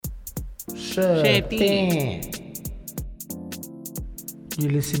Shut In.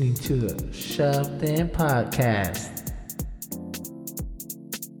 You're listening to the Shut In podcast.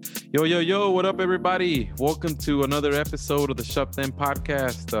 Yo, what up, everybody? Welcome to another episode of the Shut In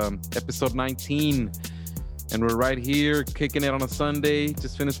podcast, episode 19. And we're right here kicking it on a Sunday.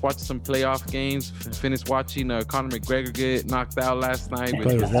 Just finished watching some playoff games. Finished watching Conor McGregor get knocked out last night,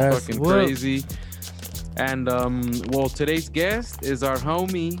 which was fucking crazy. And, well, today's guest is our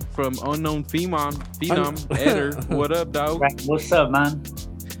homie from Unknown Phenom, Eder. What up, dog? What's up, man?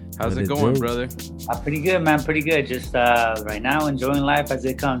 How's it going, brother? Pretty good, man. Pretty good. Just right now, enjoying life as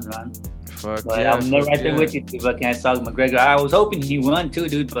it comes, man. Fuck but yeah, I'm right there with you, dude. But can't talk McGregor. I was hoping he won too,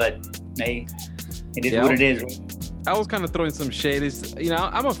 dude. But hey, it is what it is. Right? I was kind of throwing some shade.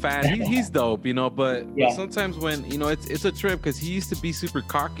 I'm a fan. He's dope, but sometimes when, it's a trip because he used to be super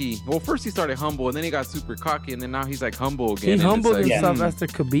cocky. Well, first he started humble and then he got super cocky and then now he's like humble again. He humbled himself after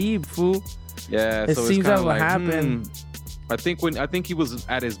Khabib, fool. Yeah. It seems that what happened. I think he was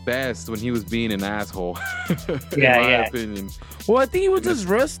at his best when he was being an asshole. in my opinion. Well, I think he was just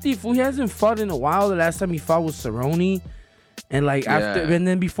rusty, fool. He hasn't fought in a while. The last time he fought was Cerrone. And and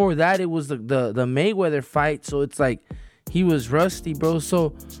then before that, it was the Mayweather fight. So it's like he was rusty, bro.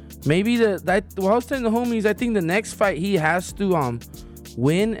 So maybe I was telling the homies, I think the next fight he has to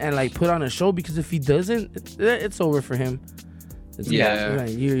win and put on a show, because if he doesn't, it's over for him.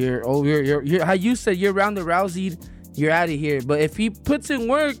 You're how you said, you're Ronda Rousey, you're out of here. But if he puts in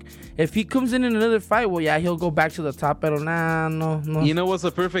work, if he comes in another fight, well, yeah, he'll go back to the top. But no. You know who's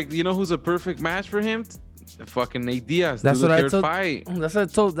a perfect match for him? Fucking Nate Diaz. That's what I told. Fight. That's what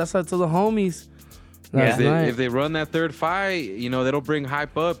I told the homies. If they run that third fight, that'll bring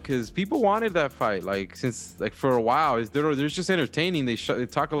hype up because people wanted that fight. Since for a while, they're just entertaining. They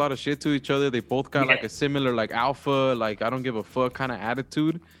talk a lot of shit to each other. They both got a similar alpha, I don't give a fuck kind of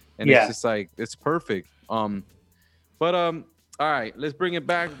attitude, and it's just it's perfect. All right, let's bring it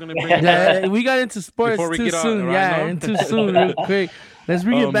back. We're gonna bring it back. We got into sports too soon. Too soon, real quick. Let's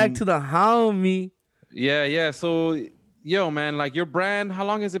bring it back to the homie. Yeah. So, man, your brand, how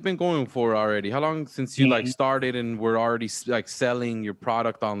long has it been going for already? How long since you started and we're already selling your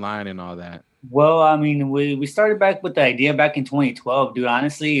product online and all that? Well, I mean, we started back with the idea back in 2012, dude.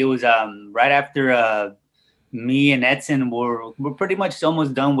 Honestly, it was right after me and Edson were pretty much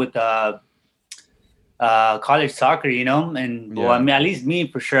almost done with college soccer, and well, I mean, at least me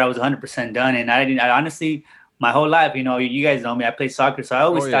for sure, I was 100% done, and I honestly, my whole life, you guys know me, I play soccer, so I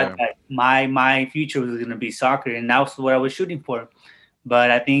always thought that my future was going to be soccer, and that's what I was shooting for. But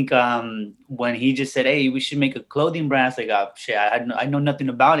I think when he just said, hey, we should make a clothing brand, I was like, oh, shit, I know nothing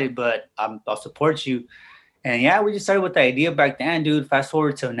about it, but I'll support you. And we just started with the idea back then, dude. Fast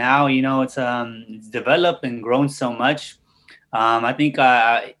forward to now, it's developed and grown so much. I think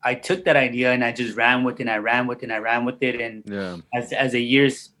I took that idea and I just ran with it. And as the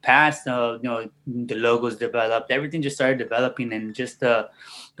years passed, the logos developed, everything just started developing, and just the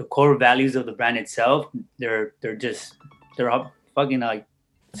core values of the brand itself, they're all fucking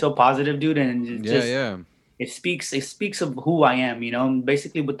so positive, dude. And it speaks of who I am.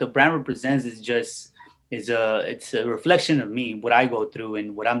 Basically what the brand represents is it's a reflection of me, what I go through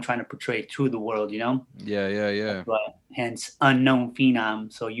and what I'm trying to portray to the world, Yeah. But hence Unknown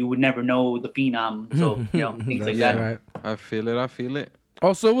Phenom. So you would never know the Phenom. So, things like that. Right. I feel it.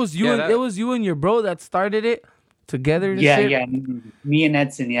 Oh, so it was you it was you and your bro that started it together? Yeah. Me and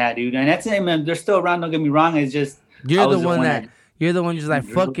Edson, dude. And Edson, man, they're still around, don't get me wrong. It's just you're the one just like,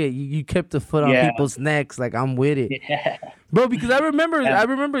 fuck it. You kept the foot on people's necks, I'm with it. Yeah. Bro, because I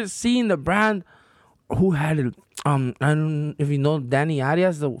remember seeing the brand. Who had it? I don't know if you know Danny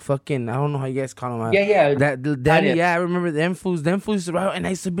Arias, the fucking, I don't know how you guys call him. Yeah. Danny, Arias. I remember them fools used to ride, and I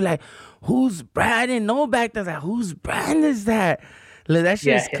used to be like, whose brand? I didn't know back then. Like, whose brand is that? That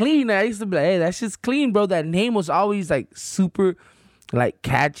shit's clean. I used to be like, hey, that shit's clean, bro. That name was always super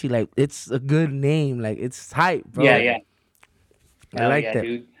catchy. It's a good name. It's hype, bro. Yeah. I like that.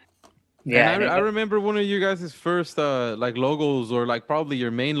 Dude. Yeah, and I remember one of you guys' first logos, or probably your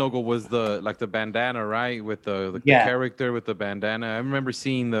main logo was the bandana, right? With the character with the bandana. I remember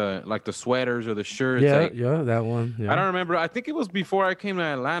seeing the sweaters or the shirts. Yeah, that one. Yeah. I don't remember. I think it was before I came to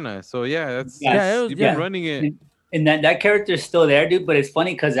Atlanta. So you've been running it. And that character is still there, dude. But it's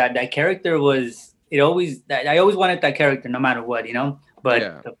funny because that character I always wanted that character no matter what,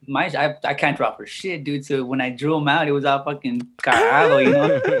 But I can't draw for shit, dude. So when I drew him out, it was all fucking cagado,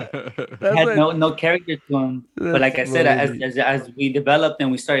 Had no character to him. But like I said, as we developed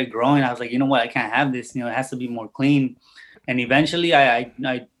and we started growing, I was like, you know what? I can't have this. It has to be more clean. And eventually,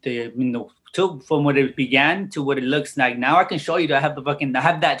 from what it began to what it looks like now. I can show you. I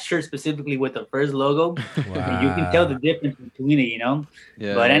have that shirt specifically with the first logo. Wow. And you can tell the difference between it, you know.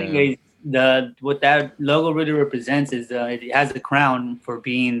 Yeah. But anyways, what that logo really represents is it has a crown for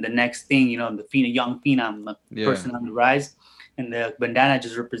being the next thing, you know, the young phenom, person on the rise. And the bandana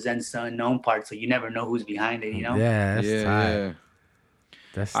just represents the unknown part, so you never know who's behind it, you know. Yeah, that's tight. Yeah.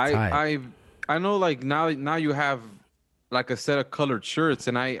 That's tight. I know, like now you have like a set of colored shirts,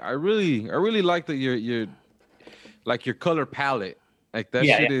 and I really like that your like your color palette, like that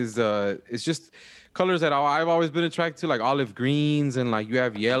shit is it's just colors that I've always been attracted to, like olive greens, and like you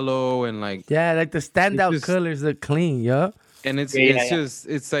have yellow, and like like the standout colors look clean, and it's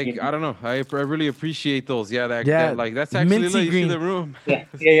like I don't know, I really appreciate those. That like that's actually minty like, green. You see the room.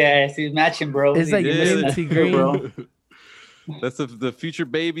 It's matching, bro. It's like minty green, bro. That's the future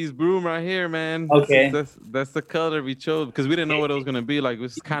baby's broom right here, man. Okay, that's the color we chose because we didn't know what it was gonna be. Like it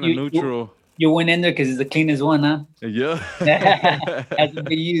was kind of neutral. You went in there because it's the cleanest one, huh? Yeah. Hasn't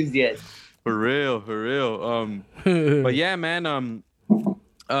been used yet. For real. But yeah, man.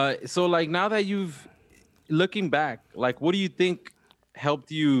 So like now that you've looking back, like what do you think helped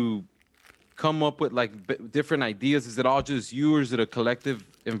you come up with like different ideas? Is it all just you, or is it a collective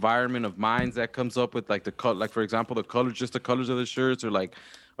environment of minds that comes up with like like for example the colors of the shirts, or like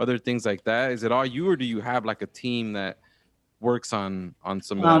other things like that? Is it all you, or do you have like a team that works on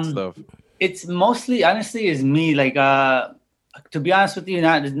some of that stuff? It's mostly, honestly, is me. Like to be honest with you,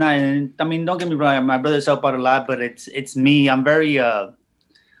 not I mean, don't get me wrong, my brothers help out a lot, but it's me. I'm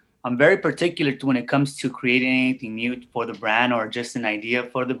very particular to when it comes to creating anything new for the brand or just an idea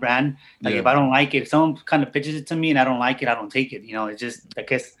for the brand. Like if I don't like it, if someone kind of pitches it to me and I don't like it, I don't take it. You know, it's just, I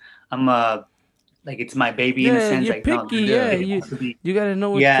guess I'm like it's my baby in a sense. You're like picky, you gotta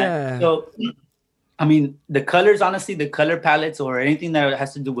know what. So I mean, the colors, honestly, the color palettes or anything that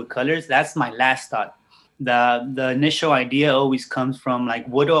has to do with colors, that's my last thought. The initial idea always comes from like,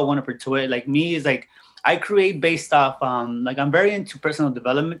 what do I want to portray? Like me is like, I create based off like I'm very into personal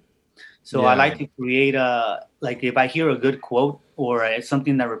development. So I like to create like if I hear a good quote or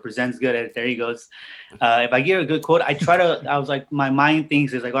something that represents good, there he goes. If I hear a good quote, I was like, my mind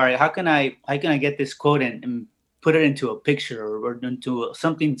thinks is like, all right, how can I get this quote and put it into a picture or into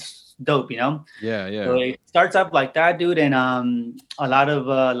something dope, you know? Yeah. So it starts up like that, dude. And a lot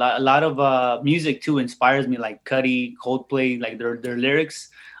of music too inspires me, like Cudi, Coldplay, like their lyrics.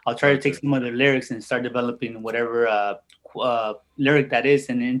 I'll try to take some of their lyrics and start developing whatever lyric that is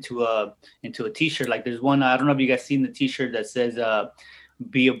and into a t-shirt. Like there's one, I don't know if you guys seen the t-shirt that says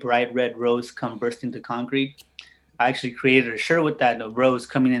be a bright red rose come burst into concrete. I actually created a shirt with that, a rose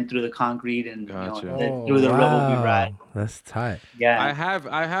coming in through the concrete and through the rubble we ride. That's tight. Yeah,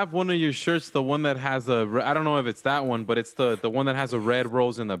 I have one of your shirts, the one that has I don't know if it's that one, but it's the one that has a red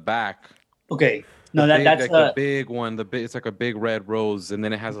rose in the back. Okay. No, that's like the big one. It's like a big red rose, and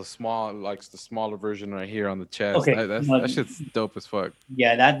then it has a small, like the smaller version right here on the chest. Okay, that shit's dope as fuck.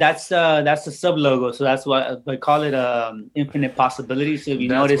 Yeah, that's the sub logo. So that's what I call it. Infinite possibilities. So if you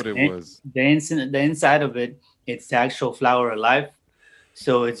notice, the inside of it, it's the actual flower of life.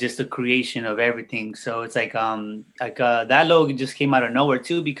 So it's just a creation of everything. So it's like that logo just came out of nowhere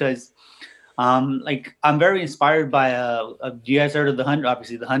too, because like I'm very inspired by you guys heard of the 100,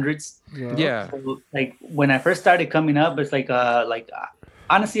 obviously the hundreds. Yeah. So, like when I first started coming up, it's like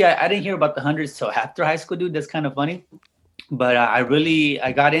honestly I didn't hear about the hundreds till after high school, dude. That's kind of funny. But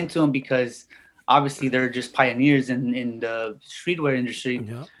I got into them because obviously they're just pioneers in the streetwear industry.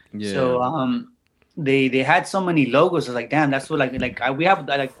 Yeah. So they had so many logos. I was like, damn, that's what we have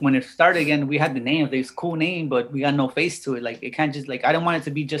like when it started again, we had the name, this cool name, but we got no face to it. Like it can't just like I don't want it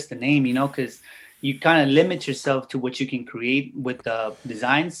to be just a name, you know, because you kind of limit yourself to what you can create with the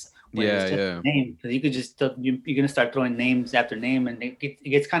designs. It's just a name, because you could just you're gonna start throwing names after name, and it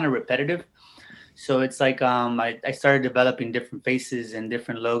gets kind of repetitive. So it's like I started developing different faces and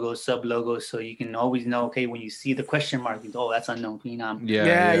different logos, sub logos, so you can always know. Okay, when you see the question mark, you go, "Oh, that's unknown phenom."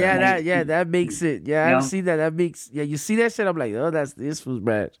 That makes it. Yeah, I see that. That makes you see that shit. I'm like, oh, this was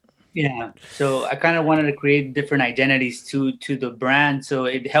bad. Yeah. So I kind of wanted to create different identities to the brand, so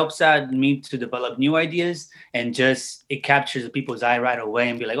it helps out me to develop new ideas, and just it captures the people's eye right away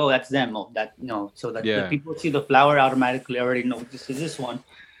and be like, "Oh, that's them." Oh, that so that the people see the flower automatically already know this is this one.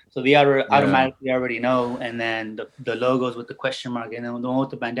 So they automatically already know, and then the logos with the question mark, and then the one with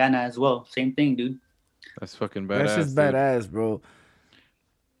the bandana as well. Same thing, dude. That's fucking badass. That's just badass, bro.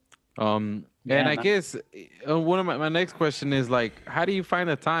 And I guess one of my next question is like, how do you find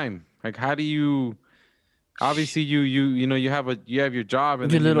the time? Like, how do you obviously you have your job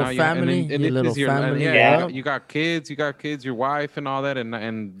and your then little now family, and your little family. yeah. You got kids, your wife and all that,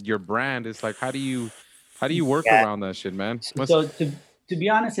 and your brand. It's like how do you work around that shit, man? So to be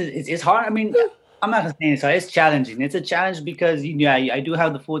honest, it's hard. I mean, I'm not gonna say it's hard. It's challenging. It's a challenge because I do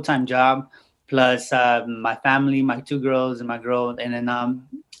have the full-time job plus my family, my 2 girls and my girl, and then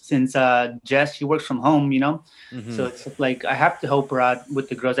since Jess, she works from home, so it's like I have to help her out with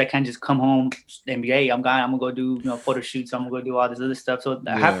the girls. I can't just come home and be, hey, I'm gonna go do photo shoots. I'm gonna go do all this other stuff. So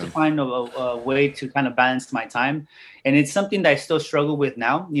I have to find a way to kind of balance my time, and it's something that I still struggle with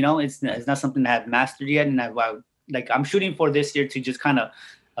now. It's not something that I've mastered yet, and I'm shooting for this year to just kind of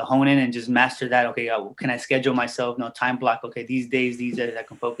hone in and just master that. Okay, can I schedule myself? Time block. Okay, these days I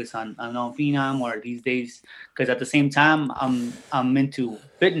can focus on Phenom, or these days, because at the same time I'm into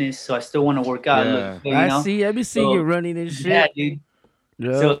fitness, so I still want to work out. Yeah. Look, I be seeing you running and shit. Yeah, dude.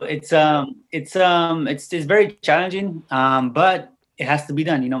 Yeah. So it's very challenging, but it has to be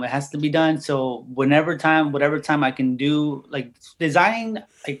done. It has to be done. So whatever time I can do, like designing,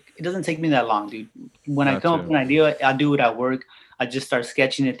 like it doesn't take me that long, dude. When I come up with an idea, I do it at work. I just start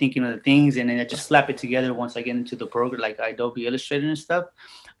sketching and thinking of the things, and then I just slap it together once I get into the program, like Adobe Illustrator and stuff.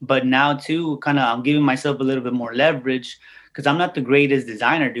 But now too, kind of, I'm giving myself a little bit more leverage because I'm not the greatest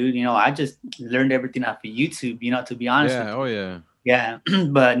designer, dude. I just learned everything off of YouTube. To be honest. Yeah. Oh yeah. Yeah.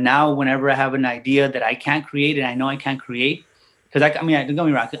 But now, whenever I have an idea that I can't create, and I know I can't create, because don't get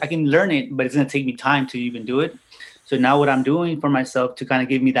me wrong, I can learn it, but it's gonna take me time to even do it. So now, what I'm doing for myself to kind of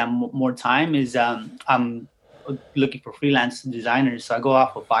give me that more time is I'm looking for freelance designers. So I go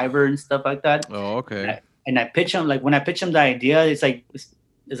off of Fiverr and stuff like that. Oh, okay. And I pitch them. Like when I pitch them the idea, it's like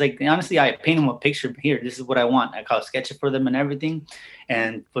honestly, I paint them a picture. Here, this is what I want. I call sketch it for them and everything.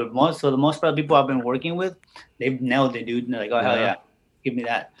 And for the most part of the people I've been working with, they've nailed it, dude. And they're like, oh hell yeah, give me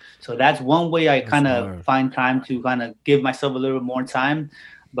that. So that's one way I kind of find time to kind of give myself a little bit more time.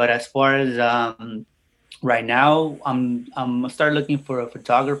 But as far as right now, I'm gonna start looking for a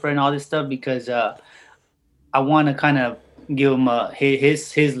photographer and all this stuff because I want to kind of give him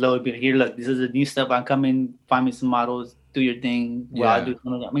his load. But here, look, this is the new stuff. I'm coming. Find me some models. Do your thing. Well, I do.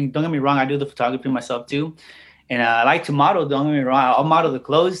 I mean, don't get me wrong. I do the photography myself too, and I like to model. Don't get me wrong. I'll model the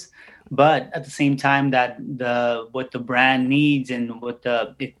clothes, but at the same time, that what the brand needs and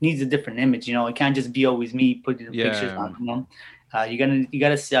it needs a different image. It can't just be always me putting the pictures on. You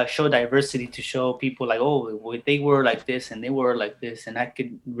gotta show diversity to show people like, oh, they were like this and they were like this, and I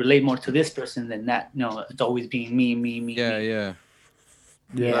could relate more to this person than that. It's always being me. Yeah.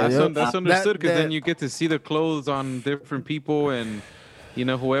 That's understood, because then you get to see the clothes on different people, and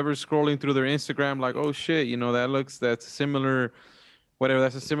whoever's scrolling through their Instagram, like, oh shit, that's similar. Whatever,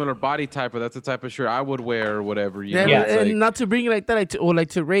 that's a similar body type, or that's the type of shirt I would wear, or whatever. And not to bring it like that,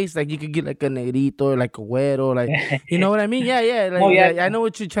 to race, like you could get like a negrito or like a güero, like you know what I mean? Yeah. Like, I know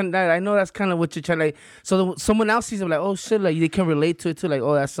what you're trying. I know that's kind of what you're trying. Like, so someone else sees it, like, oh shit, like they can relate to it too. Like,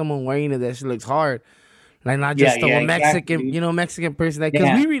 oh, that's someone wearing it. That shit looks hard. Like not just a Mexican, exactly. Mexican person. Like,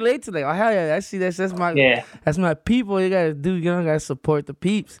 cause we relate to, like, oh hell yeah, I see that's my people. You gotta support the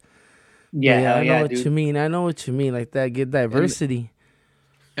peeps. Yeah, I know what you mean. I know what you mean. Like that, get diversity.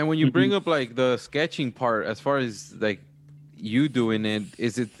 And when you bring up like the sketching part, as far as like you doing it,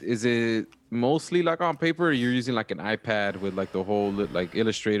 is it mostly like on paper, or you're using like an iPad with like the whole like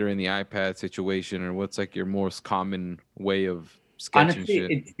Illustrator in the iPad situation, or what's like your most common way of sketching?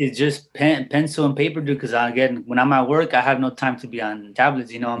 Honestly, it's just pencil and paper, dude. Because again, when I'm at work, I have no time to be on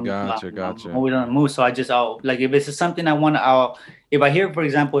tablets. Gotcha. I'm always on the move, so like if it's something I want, if I hear, for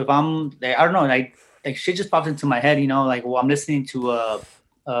example, if I'm I don't know, like shit just pops into my head. Like, well, I'm listening to a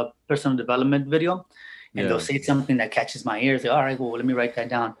personal development video, and they'll say something that catches my ears. Like, all right, well, let me write that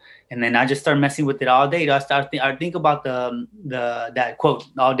down, and then I just start messing with it all day. I think about that quote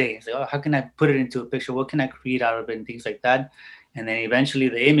all day. It's like, oh, how can I put it into a picture? What can I create out of it, and things like that. And then eventually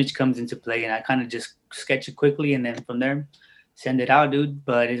the image comes into play, and I kind of just sketch it quickly, and then from there send it out, dude.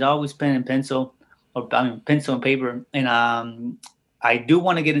 But it's always pen and pencil, pencil and paper. And I do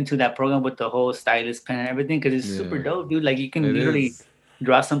want to get into that program with the whole stylus pen and everything, because it's super dope, dude. Like you can literally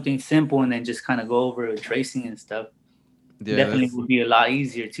draw something simple and then just kind of go over tracing and stuff. Definitely would be a lot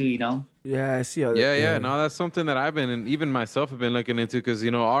easier too, Yeah, I see how that. No, that's something that I've been, and even myself have been looking into, because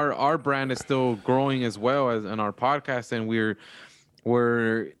our brand is still growing as well as in our podcast, and we're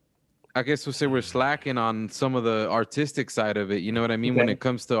I guess we'll say we're slacking on some of the artistic side of it. You know what I mean? When it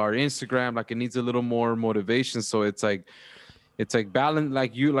comes to our Instagram, like it needs a little more motivation. So it's like balance,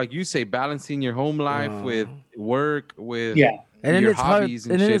 like you say, balancing your home life with work, with And then your it's hard. hobbies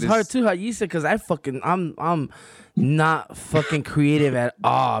And then it's hard too how you said, because I'm not fucking creative at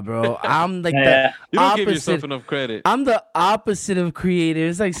all, bro. I'm like the you don't opposite. give yourself enough credit. I'm the opposite of creative.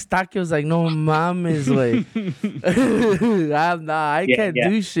 It's like Stocky was like, no, mom is like, I'm not. I can't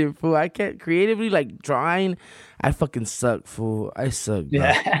do shit, fool. I can't creatively, like drawing. I fucking suck, fool. I suck, bro.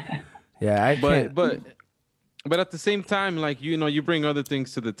 Yeah, I can't. But at the same time, like, you know, you bring other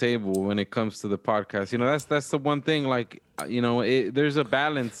things to the table when it comes to the podcast. You know, that's the one thing, like, you know, there's a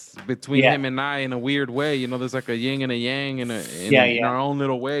balance between him and I in a weird way. You know, there's like a yin and a yang in our own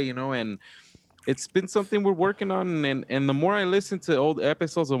little way, you know, and it's been something we're working on. And the more I listen to old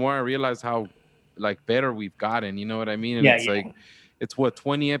episodes, the more I realize how, like, better we've gotten. You know what I mean? And it's like, it's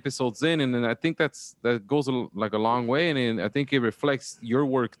 20 episodes in, and then I think that goes a long way, and I think it reflects your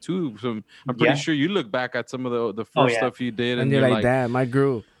work too. So I'm pretty sure you look back at some of the first stuff you did, and you're like, damn, I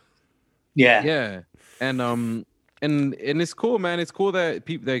grew. Yeah, and it's cool, man. It's cool that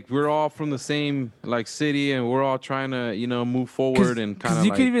people, like, we're all from the same, like, city, and we're all trying to, you know, move forward and kind of.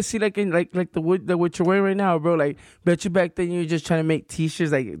 You can even see, like, in like the what you're wearing right now, bro. Like, bet you back then you were just trying to make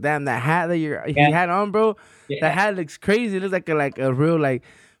t-shirts. Like, damn, that hat that you had on, bro. That hat looks crazy. It looks like a real, like,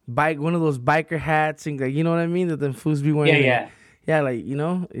 one of those biker hats, and, like, you know what I mean, that the fools be wearing. Yeah, like, you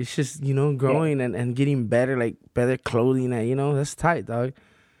know, it's just, you know, growing and getting better, like, better clothing. And, you know, that's tight, dog.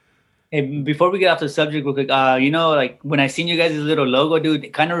 Hey, before we get off the subject real quick, you know, like, when I seen you guys' little logo, dude,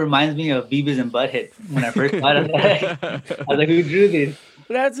 it kind of reminds me of Beavis and Butthead when I first thought of that. I was like, who drew this?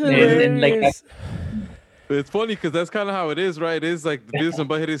 That's hilarious. It's funny because that's kind of how it is, right? It is like the Beavis and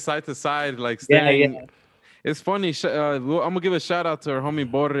Butthead is side to side, like, standing. Yeah. It's funny. I'm gonna give a shout out to our homie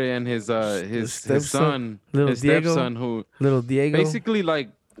Borre and his son, his stepson, little Diego. Basically, like,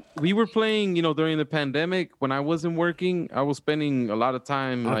 we were playing, you know, during the pandemic when I wasn't working. I was spending a lot of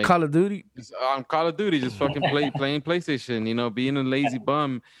time on Call of Duty. On Call of Duty, just fucking playing PlayStation, you know, being a lazy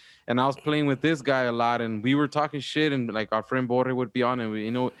bum. And I was playing with this guy a lot, and we were talking shit, and, like, our friend Borre would be on, and we,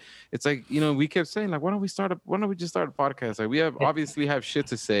 you know, it's like, you know, we kept saying, like, why don't we just start a podcast? Like, we obviously have shit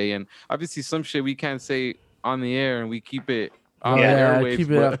to say, and obviously some shit we can't say on the air, and we keep it on the airwaves. Keep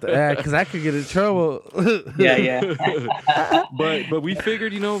it off the air, because I could get in trouble. But we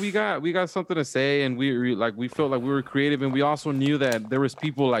figured, you know, we got something to say, and we felt like we were creative, and we also knew that there was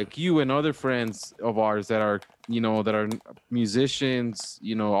people like you and other friends of ours that are, you know, that are musicians,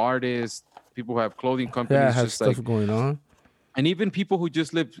 you know, artists, people who have clothing companies, have just stuff like going on. And even people who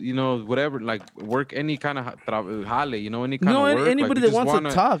just live, you know, whatever, like, work any kind of jale, you know, any kind of work. Anybody like, that wants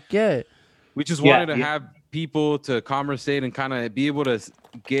to talk, we just wanted to have people to conversate and kind of be able to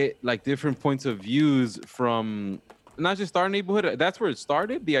get, like, different points of views from not just our neighborhood. That's where it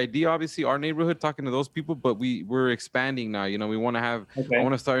started. The idea, obviously, our neighborhood, talking to those people, but we're expanding now. You know, we want to have. I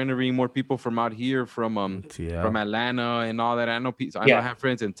want to start interviewing more people from out here, from Atlanta and all that. I know I have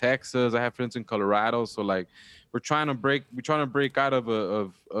friends in Texas. I have friends in Colorado. So, like, we're trying to break out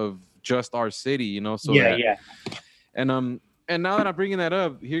of just our city. You know. So And now that I'm bringing that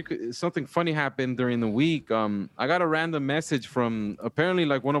up, here something funny happened during the week. I got a random message from apparently,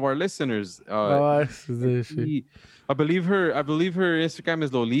 like, one of our listeners. I believe her Instagram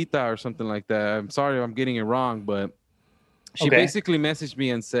is Lolita or something like that. I'm sorry if I'm getting it wrong, but she basically messaged me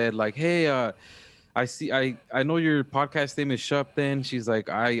and said, like, hey, I know your podcast name is Shupton. She's like,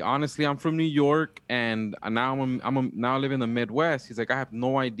 I'm from New York, and now I live in the Midwest. She's like, I have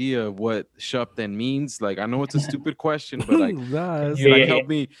no idea what Shupton means. Like, I know it's a stupid question, but, like,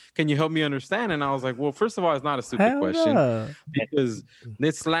 can you help me understand? And I was like, well, first of all, it's not a stupid question because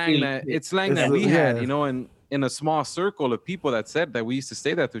it's slang that we had, you know, and in a small circle of people that said that, we used to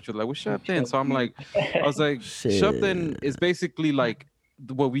say that to each other, like, what's Shupton? So I'm like, I was like, Shupton is basically like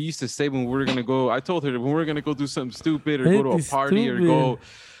what we used to say when we were gonna go. I told her that when we were gonna go do something stupid or go to a party or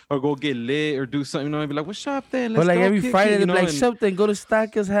go get lit or do something, you know, I'd be like, what's up then? But, like, every Friday, they'd be like, something, go to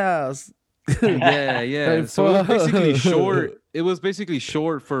Stacker's house. Yeah. So it was basically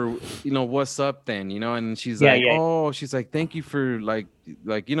short for, you know, what's up then, you know? And she's she's like, thank you for like,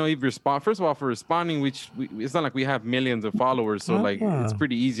 you know, you've first of all, for responding, which it's not like we have millions of followers. So it's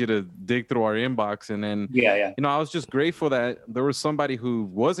pretty easy to dig through our inbox. And then, you know, I was just grateful that there was somebody who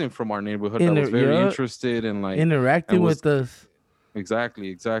wasn't from our neighborhood that was very interested in, like, interacting with us.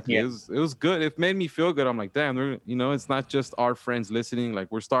 Exactly. Yeah. It was good. It made me feel good. I'm like, damn, you know, it's not just our friends listening.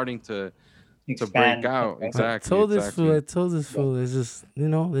 Like, we're starting to break out. Exactly. I told this fool. It's just, you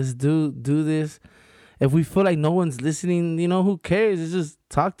know, let's do this. If we feel like no one's listening, you know, who cares? It's just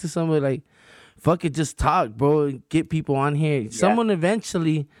talk to somebody. Like, fuck it, just talk, bro. And get people on here. Something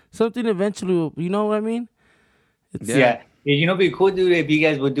eventually, you know what I mean? Yeah, you know, it'd be cool, dude, if you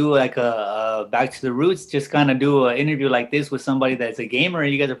guys would do like a Back to the Roots, just kind of do an interview like this with somebody that's a gamer,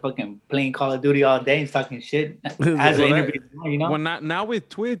 and you guys are fucking playing Call of Duty all day and talking shit as an interview, you know? Well, now with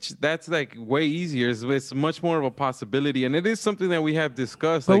Twitch, that's like way easier. It's much more of a possibility, and it is something that we have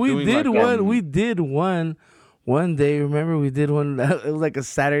discussed. But like we doing did like, one. We did one day. Remember, we did one. It was like a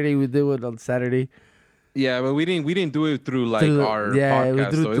Saturday. We did one on Saturday. Yeah, but we didn't do it through like our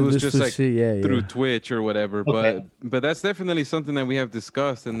podcast. So it was just like through Twitch or whatever. Okay. But that's definitely something that we have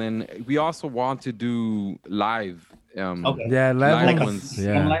discussed. And then we also want to do live. Okay. Yeah, live ones.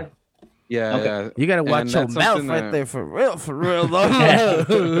 Yeah. Yeah, okay. Yeah. You gotta watch your mouth right there for real,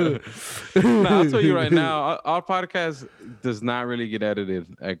 though. No, I'll tell you right now, our podcast does not really get edited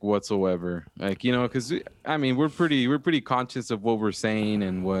like whatsoever. Like, you know, because I mean, we're pretty conscious of what we're saying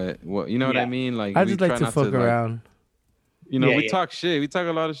and what you know what I mean. Like, I just like to fuck around. You know, we talk shit. We talk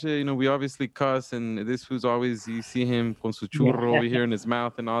a lot of shit. You know, we obviously cuss, and this fool's always, you see him con su churro over here in his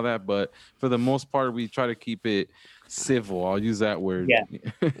mouth and all that. But for the most part, we try to keep it civil. I'll use that word. Yeah.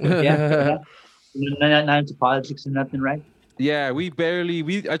 Yeah. Not into politics or nothing, right? Yeah,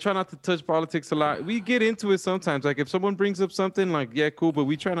 I try not to touch politics a lot. We get into it sometimes. Like if someone brings up something, like, yeah, cool, but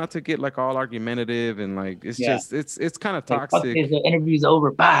we try not to get like all argumentative and like it's just it's kind of toxic. Like, the interview's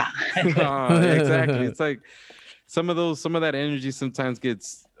over. Bah. Exactly. It's like some of that energy sometimes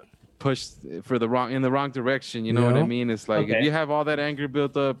gets pushed in the wrong direction. You know what I mean? It's like if you have all that anger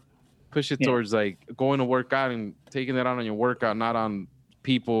built up, push it towards like going to work out and taking that on your workout, not on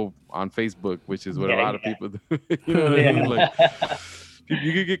people on Facebook, which is what a lot of people do. You know what I mean? Like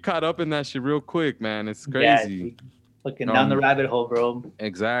you could get caught up in that shit real quick, man. It's crazy. Looking down the rabbit hole, bro.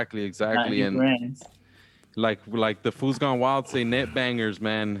 Exactly. And like the Fools Gone Wild say, net bangers,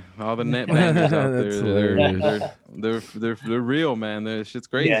 man. All the net bangers out there, they're real, man. That shit's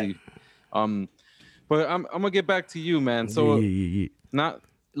crazy. Yeah. But I'm gonna get back to you, man. So not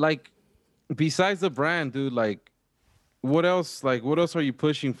like besides the brand, dude, like what else are you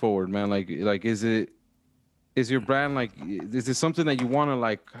pushing forward, man? Like is your brand like, is it something that you want to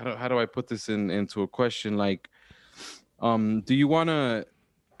like, how do I put this into a question? Like, do you want to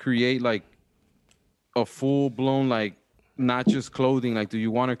create like a full blown, like not just clothing? Like, do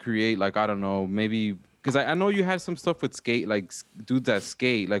you want to create like, I don't know, maybe, because I know you had some stuff with skate, like dudes that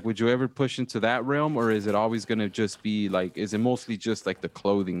skate. Like, would you ever push into that realm, or is it always going to just be like, is it mostly just like the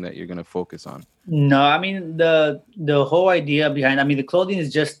clothing that you're going to focus on? No, I mean, the whole idea behind, I mean, the clothing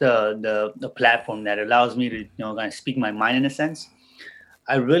is just the platform that allows me to, you know, kind of speak my mind in a sense.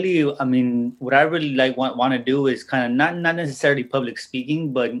 What I really like want to do is kind of not necessarily public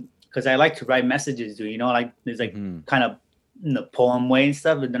speaking, but because I like to write messages, you know, like there's like kind of in the poem way and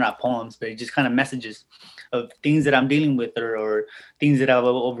stuff, but they're not poems, but just kind of messages of things that I'm dealing with or things that I've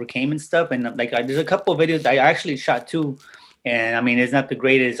overcame and stuff. And like there's a couple of videos I actually shot too, and I mean it's not the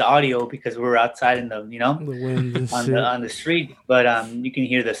greatest audio because we're outside in the, you know, on the street, but you can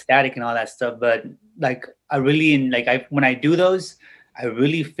hear the static and all that stuff. But like I really when I do those, I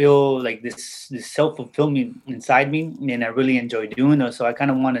really feel like this self-fulfillment inside me, and I really enjoy doing those. So I kind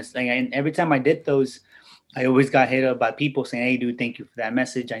of want to, and every time I did those, I always got hit up by people saying, "Hey, dude, thank you for that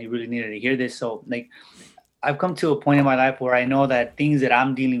message. I really needed to hear this." So, like, I've come to a point in my life where I know that things that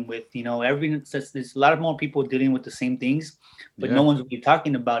I'm dealing with, you know, there's a lot of more people dealing with the same things, but no one's really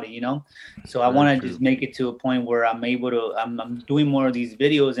talking about it, you know. So I want to just make it to a point where I'm able to, I'm doing more of these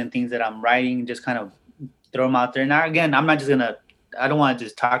videos and things that I'm writing, just kind of throw them out there. Now, again, I don't want to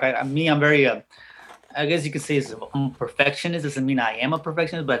just talk. I'm very. I guess you could say I'm a perfectionist. Doesn't mean I am a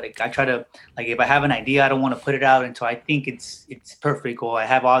perfectionist, but like I try to, like, if I have an idea, I don't want to put it out until I think it's perfect or I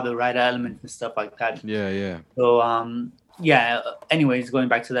have all the right elements and stuff like that. Yeah. So anyways, going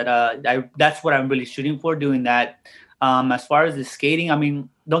back to that, that's what I'm really shooting for, doing that. As far as the skating, I mean,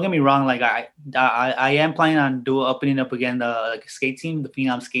 don't get me wrong. Like I am planning on opening up again the skate team, the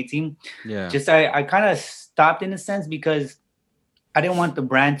Phenom skate team. Yeah. Just I kind of stopped in a sense because I didn't want the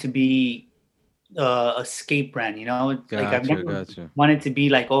brand to be a skate brand, you know. Like I've never wanted to be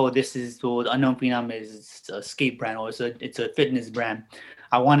like, oh, this is the Unknown Phenom is a skate brand or it's a fitness brand.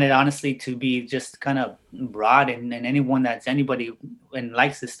 I wanted honestly to be just kind of broad and anyone that's anybody and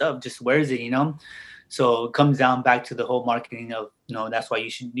likes this stuff just wears it, you know. So it comes down back to the whole marketing of, you know, that's why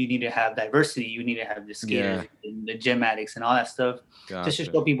you need to have diversity. You need to have the skaters and the gym addicts and all that stuff, just to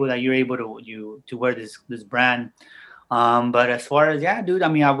show people that you're able to wear this brand. But as far as, dude, I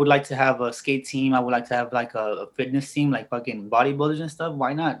mean, I would like to have a skate team. I would like to have like a fitness team, like fucking bodybuilders and stuff.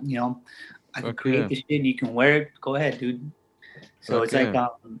 Why not? You know, I can create this shit. You can wear it. Go ahead, dude. So it's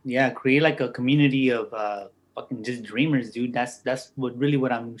like, create like a community of fucking just dreamers, dude. That's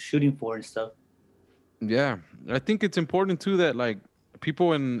what I'm shooting for and stuff. Yeah, I think it's important too that like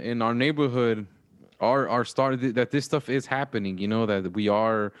people in our neighborhood are started that this stuff is happening. You know, that we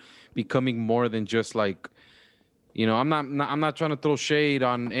are becoming more than just like, you know, I'm not trying to throw shade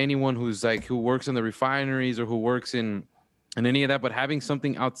on anyone who's like who works in the refineries or who works in and any of that, but having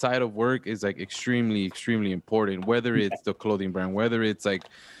something outside of work is like extremely important, whether it's the clothing brand, whether it's like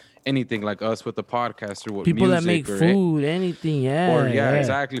anything like us with the podcast or what people music that make or food, anything, or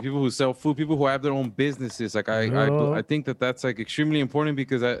exactly, people who sell food, people who have their own businesses. Like I think that that's like extremely important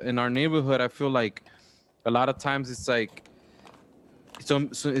because in our neighborhood I feel like a lot of times it's like so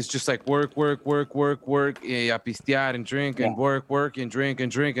it's just like work, yeah, pistear and drink and work and drink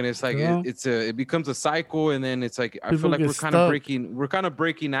and drink, and it's like it becomes a cycle, and then it's like I feel like we're kind of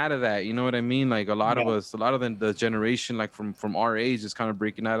breaking out of that. You know what I mean? Like a lot of us, a lot of the generation like from our age is kind of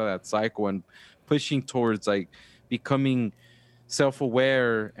breaking out of that cycle and pushing towards like becoming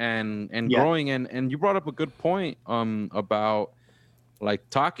self-aware and growing. And you brought up a good point about like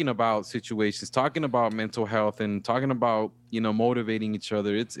talking about situations, talking about mental health, and talking about, you know, motivating each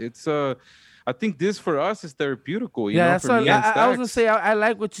other. It's I think this for us is therapeutical. You know, that's what I was gonna say. I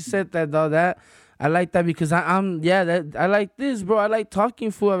like what you said that though. That I like that because I'm that I like this, bro. I like talking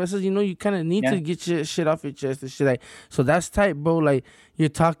food. I said, you know, you kind of need to get your shit off your chest and shit. Like, so that's tight, bro. Like you're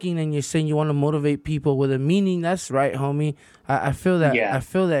talking and you're saying you want to motivate people with a meaning. That's right, homie. I feel that. I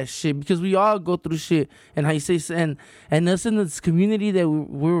feel that shit because we all go through shit. And how you say and us in this community that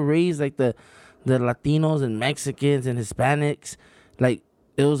we were raised, like the Latinos and Mexicans and Hispanics, like.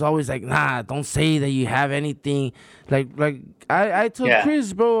 It was always like, nah, don't say that you have anything. Like I told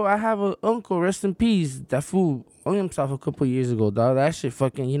Chris, bro, I have an uncle, rest in peace. That fool hung himself a couple years ago, dog. That shit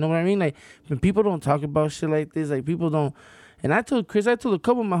fucking, you know what I mean? Like, when people don't talk about shit like this, like, people don't. And I told Chris, I told a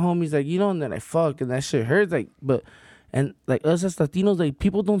couple of my homies, like, you know, and they're like, fuck, and that shit hurts. Like, but, and like us as Latinos, like,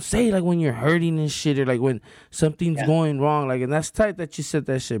 people don't say, like, when you're hurting and shit, or like when something's going wrong. Like, and that's tight that you said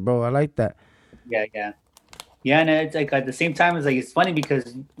that shit, bro. I like that. Yeah, and it's like at the same time, it's like it's funny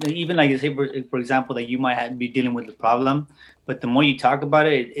because even like you say, for example, that you might be dealing with the problem, but the more you talk about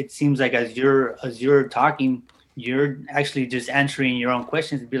it, it seems like as you're talking, you're actually just answering your own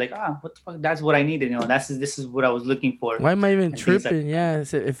questions and be like, what the fuck, that's what I needed, you know, this is what I was looking for. Why am I even tripping?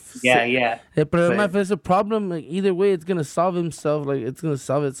 Like, if it's a problem, like either way, it's gonna solve itself. Like it's gonna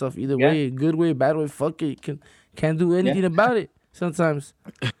solve itself either way, good way, bad way. Fuck it, can't do anything about it sometimes.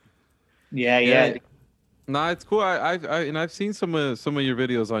 Yeah. No, it's cool. I've seen some of your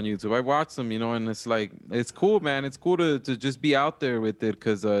videos on YouTube. I watched them, you know, and it's like it's cool, man. It's cool to just be out there with it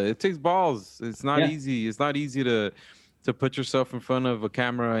because it takes balls. It's not easy. It's not easy to put yourself in front of a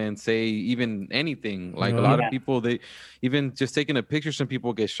camera and say even anything. Like a lot of people, they even just taking a picture. Some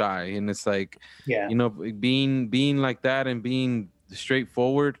people get shy, and it's like, you know, being like that and being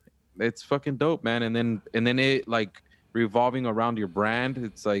straightforward. It's fucking dope, man. And then it like revolving around your brand.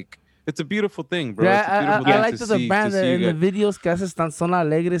 It's like. It's a beautiful thing, bro. Yeah, I like the band in the videos que haces tan son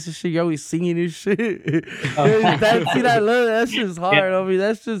alegres and shit. You're always singing and shit. I love that. That's just hard, homie.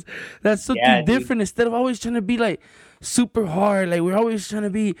 That's something different. Dude. Instead of always trying to be like super hard, like we're always trying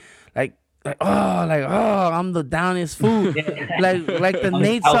to be like I'm the downest fool. like the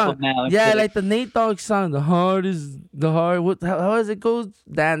Nate song. Like the Nate Dogg song. The hard. How does it go?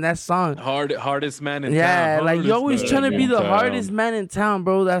 Damn, that song. Hardest man in town. Yeah, like you're always trying to be the hardest man in town,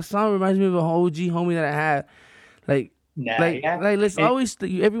 bro. That song reminds me of an OG homie that I had. Like let's always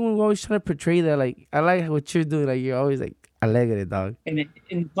everyone always trying to portray that. Like I like what you're doing. Like you're always like alegre, dog. And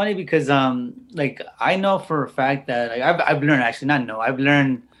it's funny because like I know for a fact that like, I've learned, actually not know, I've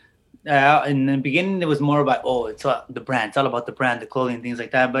learned. In the beginning, it was more about it's the brand. It's all about the brand, the clothing, things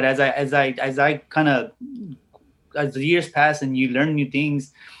like that. But as I kind of as the years pass and you learn new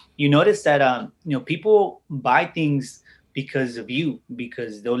things, you notice that you know, people buy things because of you,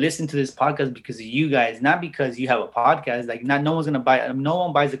 because they'll listen to this podcast because of you guys, not because you have a podcast. Like no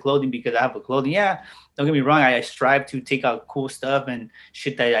one buys the clothing because I have a clothing. Yeah, don't get me wrong. I strive to take out cool stuff and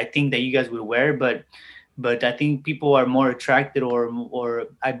shit that I think that you guys would wear, but I think people are more attracted or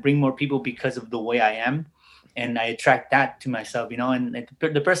I bring more people because of the way I am, and I attract that to myself, you know. And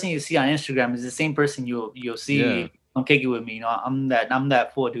the person you see on Instagram is the same person you'll see on Kick It With Me. You know, I'm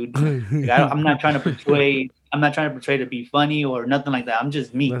that fool, dude. Like, I'm not trying to portray to be funny or nothing like that. I'm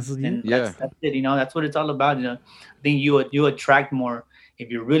just me. That's it. You know, that's what it's all about. You know, I think you attract more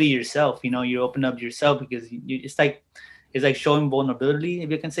if you're really yourself. You know, you open up yourself because it's like showing vulnerability, if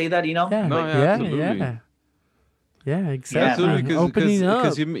you can say that, you know? Absolutely. Yeah, exactly. Yeah,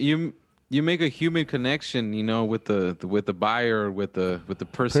 because you make a human connection, you know, with the buyer, with the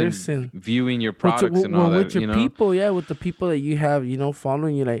person viewing your products and all that. With your you know? people, with the people that you have, you know,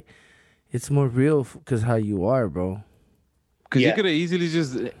 following you, like, it's more real because how you are, bro. Because you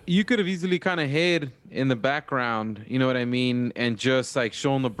could have easily kind of hid in the background, you know what I mean, and just like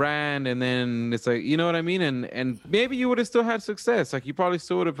shown the brand, and then it's like, you know what I mean, and maybe you would have still had success. Like you probably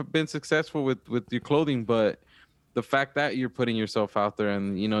still would have been successful with your clothing, but the fact that you're putting yourself out there,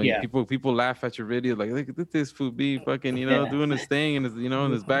 and you know, people laugh at your video, like look at this fool be fucking, you know, doing his thing in his, you know,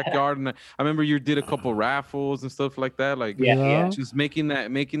 in his backyard. And I remember you did a couple raffles and stuff like that, like just making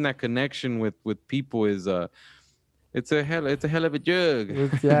that connection with people is it's a hell of a jug. You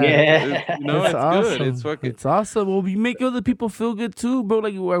know, it's awesome. good. It's fucking. It's awesome. Well, you make other people feel good too, bro.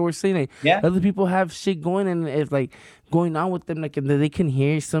 Like we're saying, like, other people have shit going, and it's like going on with them, like they can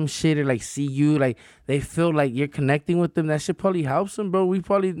hear some shit or like see you, like they feel like you're connecting with them. That shit probably helps them, bro. We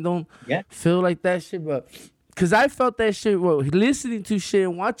probably don't feel like that shit, but cause I felt that shit, bro. Listening to shit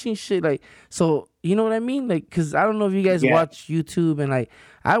and watching shit, like, so you know what I mean, like, cause I don't know if you guys watch YouTube, and like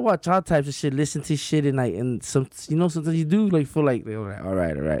I watch all types of shit, listen to shit, and like, and some, you know, sometimes you do like feel like, all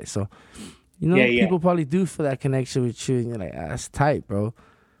right. So, you know, people probably do feel that connection with you, and you're like, that's tight, bro.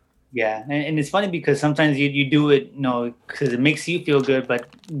 Yeah, and it's funny because sometimes you do it, you know, because it makes you feel good, but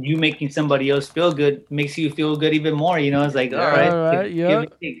you making somebody else feel good makes you feel good even more. You know, it's like, all right,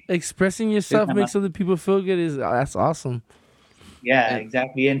 expressing yourself makes other people feel good. That's awesome. Yeah,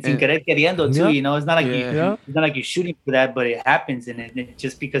 exactly. And sin querer queriendo too, you know, it's not like it's not like you're shooting for that, but it happens, and it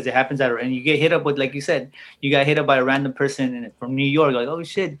just because it happens and you get hit up with, like you said, you got hit up by a random person from New York, like, oh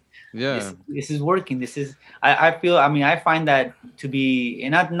shit. Yeah, this is working. This is I feel. I mean, I find that to be,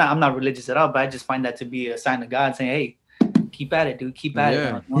 and I'm not religious at all, but I just find that to be a sign of God saying, "Hey, keep at it, dude. Keep at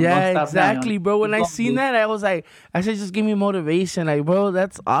it." Don't exactly, bro. When I seen that, I was like, I said, just give me motivation, like, bro.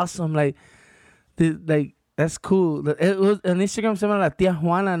 That's awesome. Like, that's cool. It was on Instagram. Se llama La Tía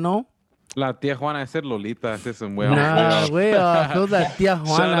Juana, no? La Tía Juana, esa es Lolita, ese es un way way off. It was La Tía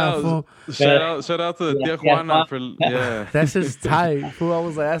Juana. Shout out to the Tía Juana for That's just tight. Fool. I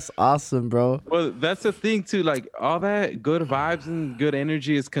was like, that's awesome, bro. Well, that's the thing too. Like all that good vibes and good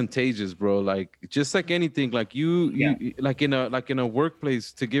energy is contagious, bro. Like just like anything, like you like in a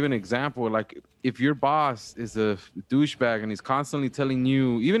workplace. To give an example, like if your boss is a douchebag and he's constantly telling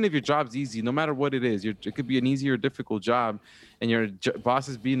you, even if your job's easy, no matter what it is, it could be an easy or difficult job, and your boss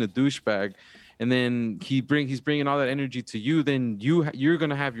is being a douchebag, and then he's bringing all that energy to you, then you're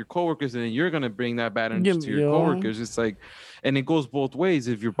gonna have your coworkers, and then you're gonna bring that bad energy to your coworkers. It's like, and it goes both ways.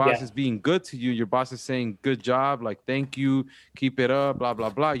 If your boss is being good to you, your boss is saying good job, like thank you, keep it up, blah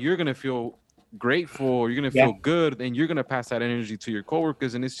blah blah, you're gonna feel grateful, you're gonna feel good, and you're gonna pass that energy to your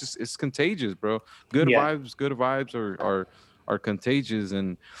coworkers, and it's contagious, bro. Good vibes are contagious,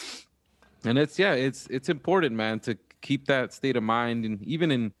 and it's important, man, to keep that state of mind, and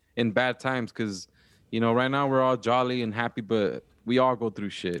even in bad times, because you know right now we're all jolly and happy, but we all go through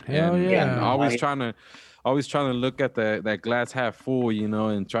shit. And always trying to look at that glass half full, you know,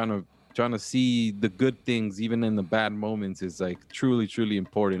 and trying to see the good things even in the bad moments is like truly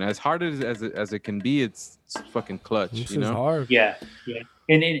important. As hard as it can be, it's fucking clutch. This you know, is hard. Yeah.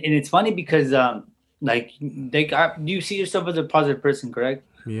 And it's funny because like you see yourself as a positive person, correct?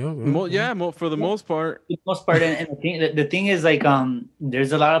 for the most part. And the thing is, like,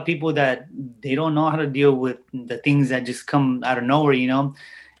 there's a lot of people that they don't know how to deal with the things that just come out of nowhere, you know.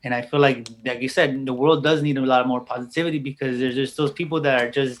 And I feel like you said, the world does need a lot more positivity, because there's just those people that are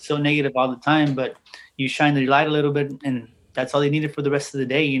just so negative all the time. But you shine the light a little bit, and that's all they needed for the rest of the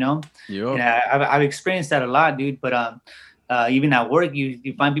day, you know. Yeah. And I've experienced that a lot, dude. But even at work,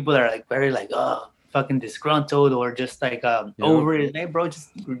 you find people that are like very like, oh, fucking disgruntled, or just like over it. Hey, bro, just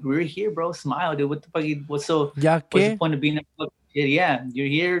we're here, bro. Smile, dude. What the fuck? What's the point of being a fucking shit? Yeah, you're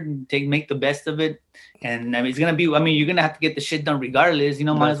here. Make the best of it, and I mean, it's gonna be. I mean, you're gonna have to get the shit done regardless. You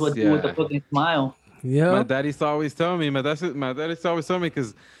know, might as well do it with the fucking smile. Yeah. My daddy used to always tell me.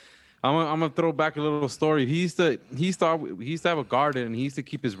 Because I'm gonna throw back a little story. He used to have a garden, and he used to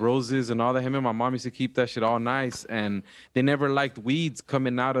keep his roses and all that. Him and my mom used to keep that shit all nice, and they never liked weeds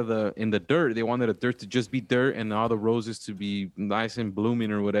coming out of in the dirt. They wanted the dirt to just be dirt and all the roses to be nice and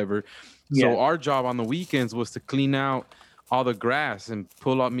blooming or whatever. So our job on the weekends was to clean out all the grass and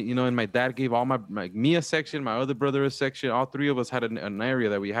pull up, you know. And my dad gave me a section, my other brother a section. All three of us had an area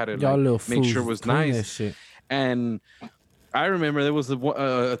that we had to make sure was nice. And I remember there was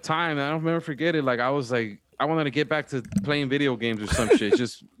a time, I don't remember forget it. Like I was like, I wanted to get back to playing video games or some shit,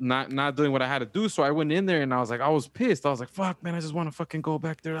 just not doing what I had to do. So I went in there and I was like, I was pissed. I was like, fuck, man, I just want to fucking go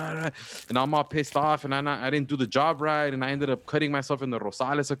back there. And I'm all pissed off, and I didn't do the job right, and I ended up cutting myself in the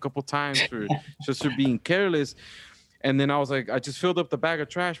Rosales a couple times for being careless. And then I was like, I just filled up the bag of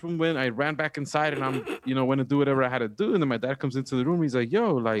trash. When I ran back inside, and I'm, went to do whatever I had to do. And then my dad comes into the room. He's like,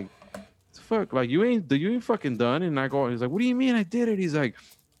 yo, like, fuck, like you ain't fucking done. And I go, he's like, what do you mean I did it? He's like,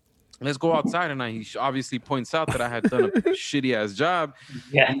 let's go outside. And he obviously points out that I had done a shitty ass job.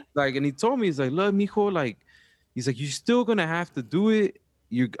 Yeah. And he told me, he's like, look, mijo, like, he's like, you're still gonna have to do it.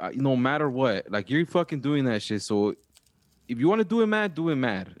 You no matter what, like you're fucking doing that shit. So if you want to do it mad, do it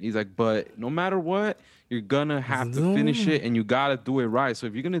mad. He's like, but no matter what, you're gonna have to finish it, and you gotta do it right. So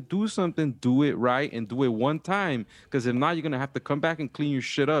if you're gonna do something, do it right and do it one time. Because if not, you're gonna have to come back and clean your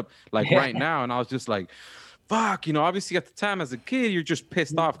shit up like right now. And I was just like, fuck, obviously at the time as a kid, you're just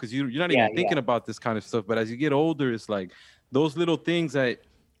pissed off because you're not even thinking about this kind of stuff. But as you get older, it's like those little things that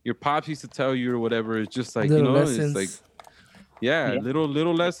your pops used to tell you or whatever. It's just like, lessons. It's like,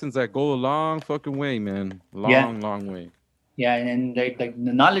 little lessons that go a long fucking way, man. Long way. Yeah, and like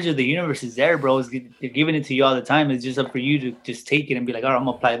the knowledge of the universe is there, bro. They're giving it to you all the time. It's just up for you to just take it and be like, all right, I'm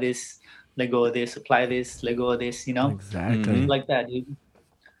gonna apply this, let go of this, apply this, let go of this. Exactly like that, dude.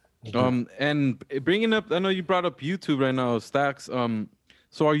 And bringing up, I know you brought up YouTube right now, Stacks.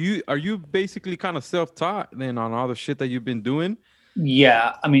 So are you basically kind of self-taught then on all the shit that you've been doing?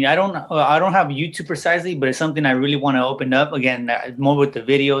 Yeah, I mean, I don't have YouTube precisely, but it's something I really want to open up again, more with the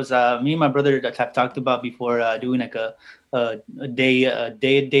videos. Me and my brother that I've talked about before, doing like a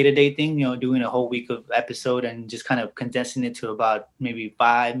day-to-day thing, doing a whole week of episode and just kind of condensing it to about maybe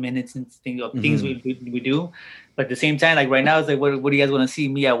 5 minutes and things we do. But at the same time, like right now, it's like, what do you guys want to see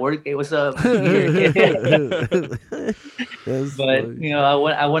me at work? Hey, what's up? But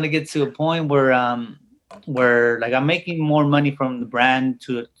I want to get to a point where like I'm making more money from the brand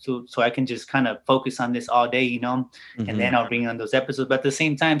so I can just kind of focus on this all day, and then I'll bring on those episodes. But at the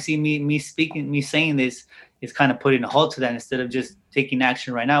same time, see me saying this is kind of putting a halt to that instead of just taking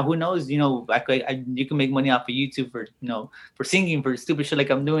action right now. Who knows? You can make money off of YouTube for singing, for stupid shit like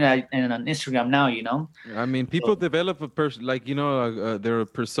I'm doing and on Instagram now. I mean, people develop a person like their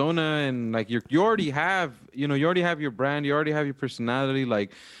persona, and like you already have your brand, you already have your personality.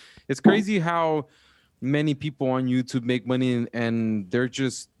 Like it's crazy how many people on YouTube make money and they're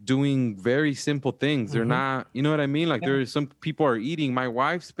just doing very simple things. They're not, you know what I mean? Like there's some people are eating. My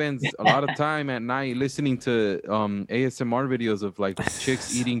wife spends a lot of time at night listening to ASMR videos of like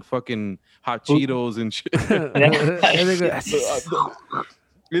chicks eating fucking hot Cheetos and shit.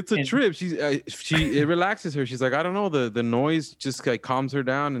 It's a trip. It relaxes her. She's like, I don't know, the noise just like calms her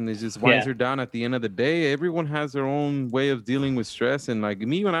down and it just winds her down at the end of the day. Everyone has their own way of dealing with stress. And like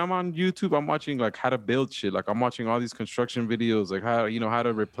me, when I'm on YouTube, I'm watching like how to build shit. Like I'm watching all these construction videos, like how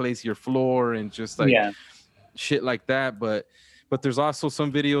to replace your floor and just like shit like that. But there's also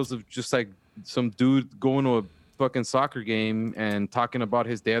some videos of just like some dude going to a fucking soccer game and talking about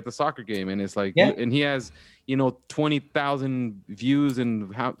his day at the soccer game. And it's like, and he has 20,000 views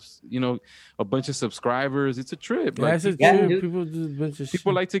and a bunch of subscribers. It's a trip.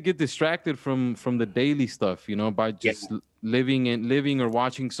 People like to get distracted from the daily stuff, by just living or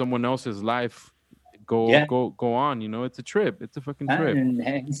watching someone else's life go on. It's a trip. It's a fucking trip. And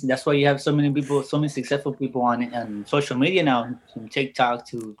that's why you have so many successful people on social media now, from TikTok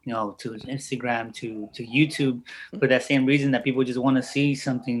to Instagram to YouTube, for that same reason that people just want to see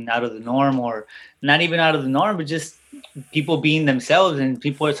something out of the norm, or not even out of the norm, but just people being themselves. And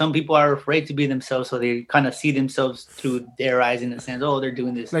some people are afraid to be themselves, so they kind of see themselves through their eyes in the sense, oh, they're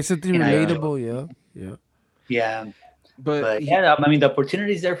doing this like something relatable. Yeah. But yeah, I mean, the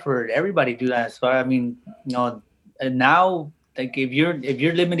opportunity is there for everybody to do that. So I mean, now, like if you're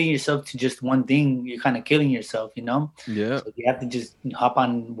limiting yourself to just one thing, you're kind of killing yourself, Yeah. So you have to just hop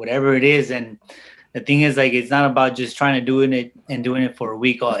on whatever it is. And the thing is, like, it's not about just trying to doing it for a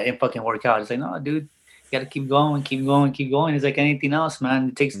week and fucking work out. It's like, no, dude, you gotta keep going. It's like anything else, man.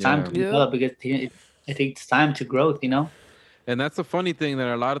 It takes time to develop because it takes time to growth, And that's the funny thing, that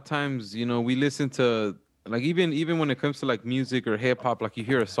a lot of times, we listen to, like, even when it comes to like music or hip hop, like you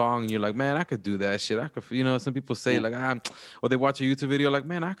hear a song and you're like, man, I could do that shit. I could, some people say like, or they watch a YouTube video like,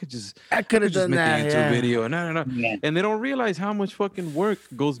 man, I could have done that. YouTube video. No. Yeah. And they don't realize how much fucking work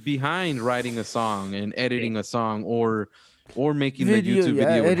goes behind writing a song and editing a song or making the YouTube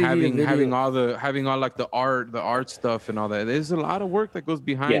video and having all like the art stuff and all that. There's a lot of work that goes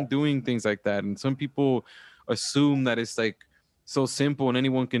behind doing things like that. And some people assume that it's like so simple and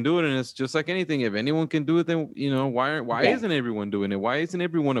anyone can do it, and it's just like anything. If anyone can do it, then why isn't everyone doing it? Why isn't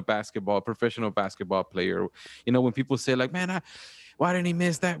everyone a professional basketball player? When people say like, man, why didn't he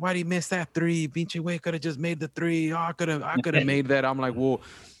miss that? Why did he miss that three? Pinche way could have just made the three. Oh, I could have made that. I'm like, well,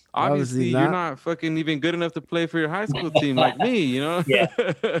 obviously you're not fucking even good enough to play for your high school team like me, Yeah.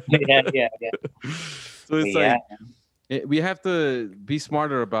 So it's like we have to be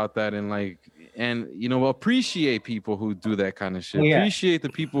smarter about that, and like and appreciate people who do that kind of shit. Yeah. Appreciate the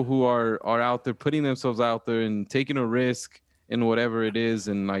people who are out there putting themselves out there and taking a risk in whatever it is,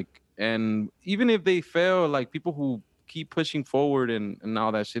 and even if they fail, like people who keep pushing forward and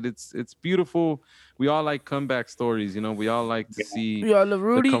all that shit. It's beautiful. We all like comeback stories, we all like to see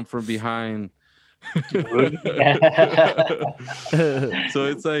the come from behind. So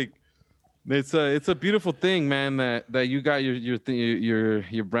it's like it's a beautiful thing, man, that you got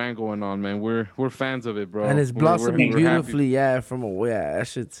your brand going on, man. We're fans of it, bro. And it's blossoming beautifully, that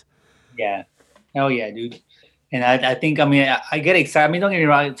shit's oh yeah, dude. And I think, I mean, I get excited. I mean, don't get me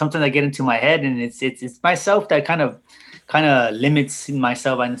wrong. Sometimes I get into my head, and it's myself that kind of limits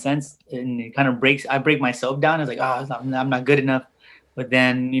myself in a sense, and it kind of I break myself down. It's like, I'm not good enough. But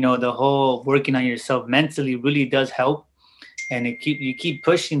then, the whole working on yourself mentally really does help, and you keep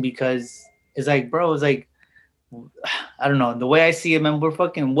pushing, because it's like, bro, it's like, I don't know, the way I see it, man. We're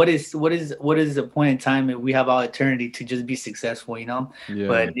fucking. What is the point in time if we have all eternity to just be successful, Yeah.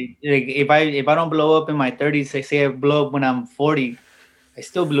 But if I don't blow up in my 30s, say I blow up when I'm 40, I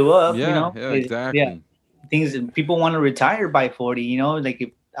still blew up, Yeah, exactly. Yeah. Things people want to retire by 40, Like if,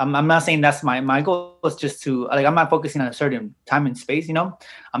 I'm not saying that's my goal. Is just to, like, I'm not focusing on a certain time and space,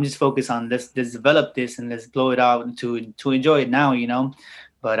 I'm just focused on let's develop this and let's blow it out to enjoy it now,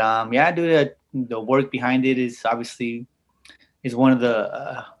 But dude, the work behind it is obviously one of the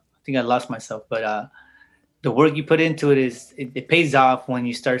I think I lost myself, but the work you put into it it pays off when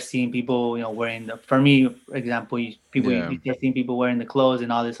you start seeing people, wearing for me, for example, you start seeing people wearing the clothes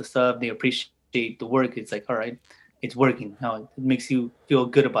and all this stuff. They appreciate the work. It's like, all right, it's working. No, it makes you feel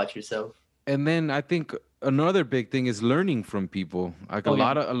good about yourself. And then I think another big thing is learning from people. Like a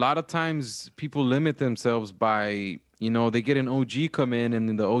lot of times people limit themselves by, they get an OG come in, and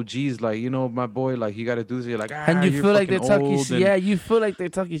then the OG's like, my boy, like, you got to do this. You're like, and you feel like they're talking shit. Yeah, you feel like they're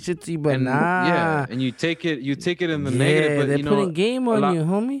talking shit to you, but nah. Yeah, and you take it in the negative. But they're putting game on you,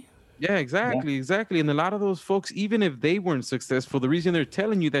 homie. Yeah, exactly. And a lot of those folks, even if they weren't successful, the reason they're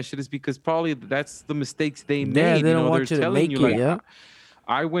telling you that shit is because probably that's the mistakes they made. Yeah, they don't want you to make it, like,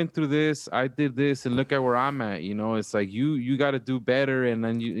 I went through this, I did this, and look at where I'm at. It's like you got to do better. And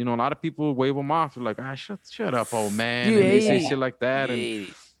then a lot of people wave them off. They're like, shut up, old man. And they say shit like that.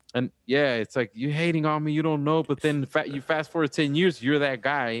 And yeah, it's like, you hating on me, you don't know. But then you fast forward 10 years, you're that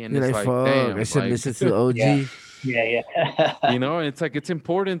guy, and you're it's like, damn, I should listen to the OG. Yeah. It's like, it's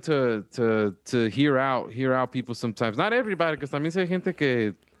important to hear out people sometimes. Not everybody, because también hay gente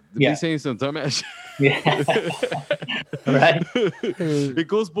que be saying some dumbass. Yeah. Right. It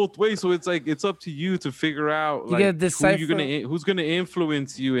goes both ways, so it's like, it's up to you to figure out, like, who's gonna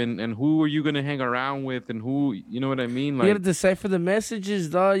influence you, and who are you gonna hang around with, and who, you know what I mean? Like, you gotta decipher the messages,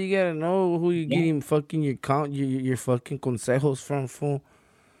 dog. You gotta know who you're getting fucking your fucking consejos from, fool.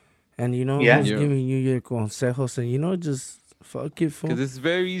 And who's giving you your consejos, and just fuck it, fool. Because it's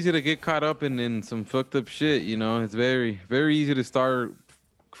very easy to get caught up in some fucked up shit. It's very, very easy to start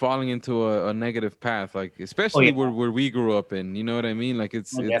falling into a negative path, like, especially where we grew up in, you know what I mean? Like,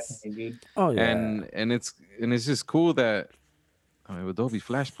 it's dude. Oh yeah. And it's just cool that Adobe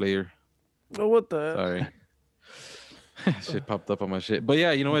Flash Player. Oh, what the? Sorry. Shit popped up on my shit. But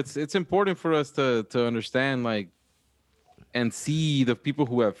yeah, it's important for us to understand, like, and see the people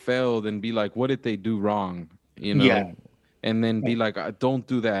who have failed and be like, what did they do wrong? And then be like, don't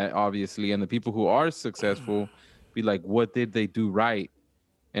do that, obviously. And the people who are successful, be like, what did they do right?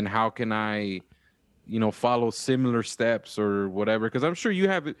 And how can I, follow similar steps or whatever? Because I'm sure you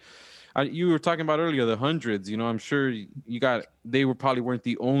have it. You were talking about earlier the hundreds. I'm sure they probably weren't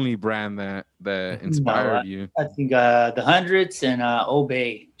the only brand that inspired you. I think the hundreds and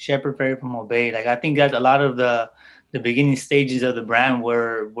Obey, Shepard Fairey from Obey. Like, I think that a lot of the beginning stages of the brand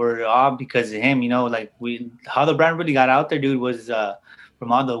were all because of him. Like, how the brand really got out there, dude, was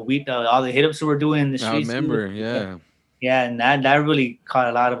from all the hit-ups we were doing in the streets. I remember, yeah. Yeah, and that really caught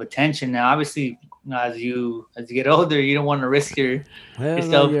a lot of attention. Now, obviously, as you get older, you don't want to risk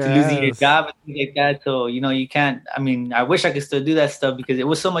yourself to losing your job and things like that. So, you can't. I mean, I wish I could still do that stuff because it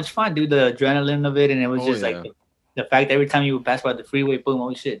was so much fun, dude. The adrenaline of it, and it was like the fact that every time you would pass by the freeway, boom,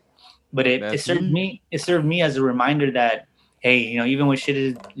 oh shit. But it served me. It served me as a reminder that, hey, even when shit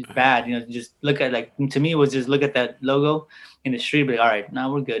is bad, just look at, like, to me, it was just look at that logo in the street, but all right,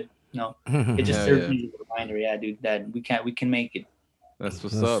 now we're good. It just served me as a reminder, dude, that we can make it. That's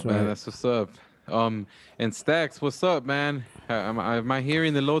what's up, man. That's what's up. And Stacks, what's up, man? Am I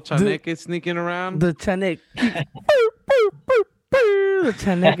hearing the little chaneque sneaking around? The chaneque. The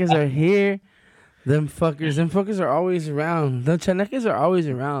chaneques are here. Them fuckers are always around. The chaneques are always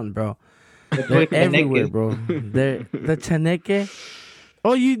around, bro. They're everywhere, bro. The chaneque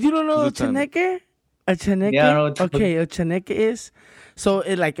Oh, you don't know chaneque? A chaneque? Yeah, I know okay, a chaneque is so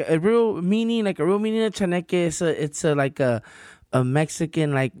it like a real meaning of chaneque is it's like a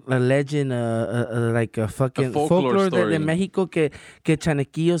Mexican like a legend, like a fucking folklore de Mexico que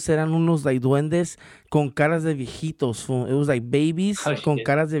chanequillos eran unos like duendes con caras de viejitos, fool. It was like babies con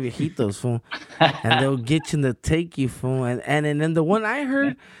caras de viejitos, fool. And they'll get you and take you, fool. And then the one I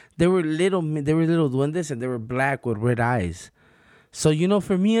heard, they were little duendes and they were black with red eyes. So, you know,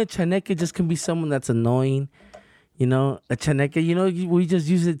 for me, a chaneque just can be someone that's annoying. You know, a chaneque, you know, we just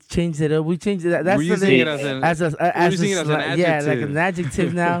use it, change it up. We changed it. That's we're using it as an adjective. Yeah, like an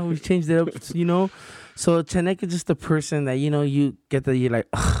adjective now. We changed it up, you know. So a chaneque is just a person that, you know, you get that you're like,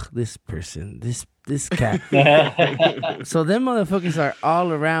 ugh, this person, this cat. So them motherfuckers are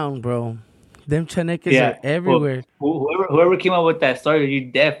all around, bro. Them chaneques are everywhere. Well, whoever came up with that story,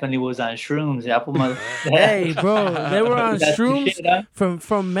 you definitely was on shrooms. Hey, bro, they were on shrooms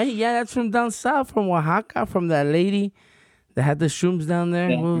from May. Yeah, that's from down south, from Oaxaca, from that lady that had the shrooms down there.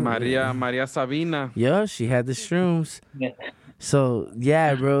 Yeah. Maria Sabina. Yeah, she had the shrooms. Yeah. So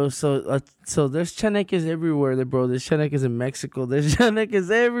yeah, bro. So there's chaneques everywhere, bro. There's chaneques in Mexico. There's chaneques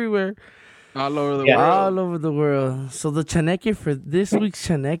everywhere. All over the world. All over the world. So the chaneque for this week's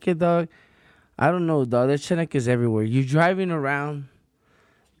chaneque, dog. I don't know, dog. There's chaneques everywhere. You're driving around.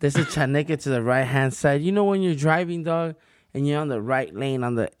 There's a chaneque to the right-hand side. You know when you're driving, dog, and you're on the right lane,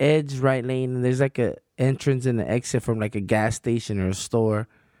 on the edge right lane, and there's like a entrance and an exit from like a gas station or a store.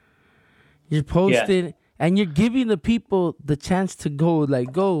 You're posted, and you're giving the people the chance to go.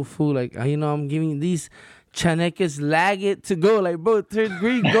 Like, go, fool. Like, you know, I'm giving these chaneques lag it to go. Like, bro, turn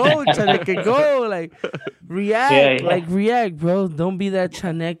green, go, chaneque, go. Like, react. Like, react, bro. Don't be that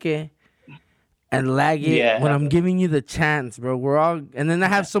chaneque and lag it when I'm giving you the chance, bro. We're all, and then I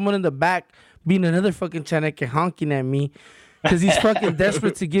have someone in the back being another fucking chaneque honking at me because he's fucking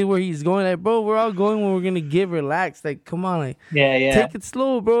desperate to get where he's going. Like, bro, we're all going when we're gonna get relaxed. Like, come on, like, take it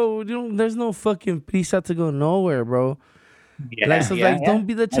slow, bro. There's no fucking prisa to go nowhere, bro. Don't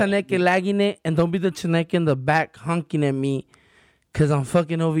be the chaneque lagging it, and don't be the chaneque in the back honking at me because I'm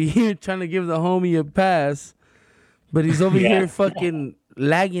fucking over here trying to give the homie a pass, but he's over here fucking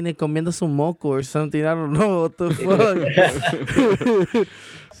lagging it, comiendo su moco or something. I don't know what the fuck.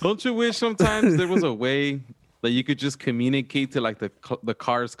 Don't you wish sometimes there was a way that you could just communicate to like the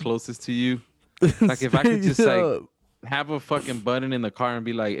cars closest to you? Like if I could just like have a fucking button in the car and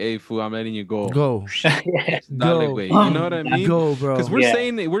be like, "Hey, fool, I'm letting you go." Go. Dale, way. You know what I mean? Go, bro. Because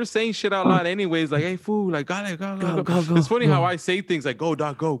we're saying shit out loud anyways. Like, "Hey, fool, like, go. It's funny how I say things like, "Go,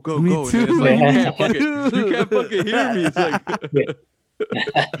 dog, go." Me and too, it's like you can't fucking hear me. It's like.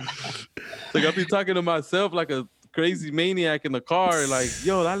 Like I'll be talking to myself like a crazy maniac in the car, like,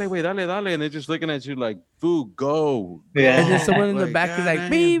 yo, dale, wey, dale, and they're just looking at you like, fool, go. And then someone in the back is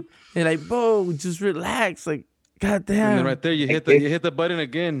like, beep, and like, bro, just relax, like, goddamn. And then right there, you hit the button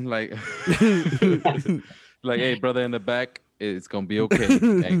again, like, like, hey, brother in the back, it's gonna be okay.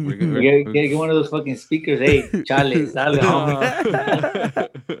 Hey, we're get one of those fucking speakers. Hey, chale, dale, homie.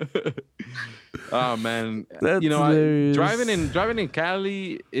 Oh man, that's driving in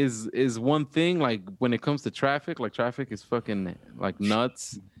Cali is one thing. Like when it comes to traffic, like traffic is fucking like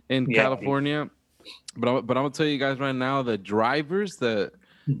nuts in California. But I'm gonna tell you guys right now, the drivers,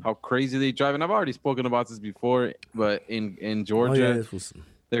 how crazy they drive. And I've already spoken about this before, but in Georgia,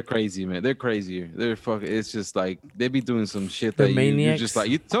 they're crazy, man. They're crazier. They're fucking. It's just like they be doing some shit that you just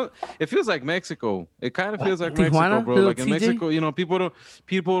like. It feels like Mexico. It kind of feels like Mexico, bro. Like in Mexico, you know, people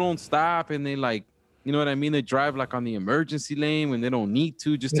don't stop and they like, you know what I mean? They drive like on the emergency lane when they don't need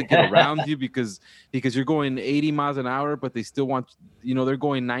to, just to get around you because you're going 80 miles an hour, but they still want, you know, they're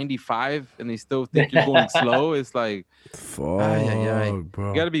going 95 and they still think you're going slow. It's like, fuck, bro.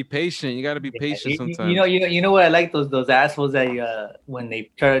 You gotta be patient. You gotta be patient sometimes. You know what I like those assholes that when they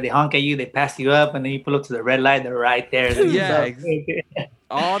honk at you, they pass you up, and then you pull up to the red light, they're right there. Yeah.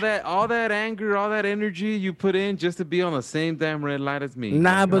 All that anger, all that energy you put in just to be on the same damn red light as me.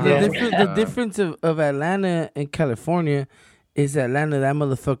 Nah, but the difference of Atlanta and California is Atlanta, that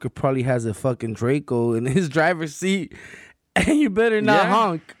motherfucker probably has a fucking Draco in his driver's seat, and you better not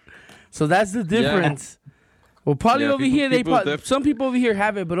honk. So that's the difference. Yeah. Well, probably over here, some people over here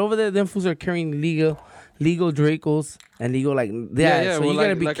have it, but over there, them fools are carrying legal Dracos and legal So you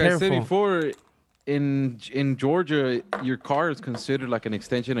gotta be careful. Like I said before, in Georgia, your car is considered like an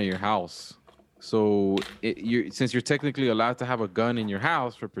extension of your house. So since you're technically allowed to have a gun in your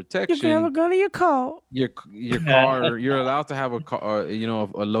house for protection, you can have a gun in your car. Your car, you're allowed to have a car,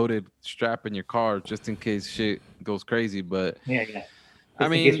 a loaded strap in your car just in case shit goes crazy. But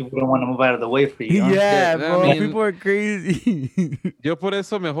Just in case we don't want to move out of the way for you. Huh? Yeah, bro. I mean, people are crazy. Yo por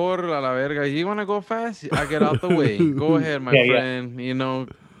eso mejor a la verga. You want to go fast? I get out the way. Go ahead, my friend. You know,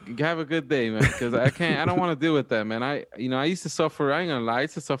 have a good day, man. Because I don't want to deal with that, man. I used to suffer. I ain't gonna lie. I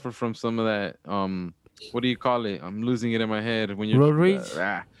used to suffer from some of that. What do you call it? I'm losing it in my head when you're road rage.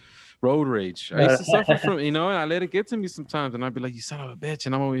 Road rage. I used to suffer from, and I let it get to me sometimes, and I'd be like, "You son of a bitch,"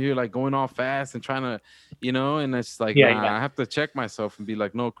 and I'm over here like going all fast and trying to, and it's like, I have to check myself and be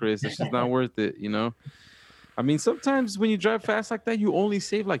like, "No, Chris, it's just not worth it," I mean, sometimes when you drive fast like that, you only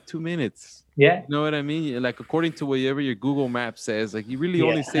save like 2 minutes. Yeah. You know what I mean? Like according to whatever your Google Maps says, like you really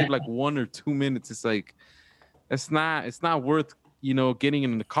only save like 1 or 2 minutes. It's like, it's not worth, getting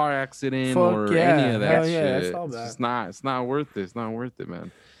in a car accident or any of that shit. That's all bad. It's not worth it. It's not worth it,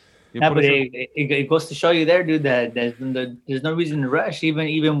 man. But it goes to show you there, dude, that there's no reason to rush.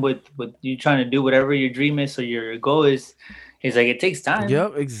 Even with you trying to do whatever your dream is or your goal is like it takes time.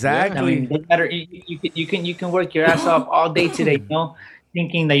 Yep, exactly. I mean, it doesn't matter. You can work your ass off all day today,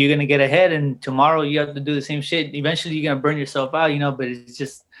 thinking that you're gonna get ahead, and tomorrow you have to do the same shit. Eventually, you're gonna burn yourself out, But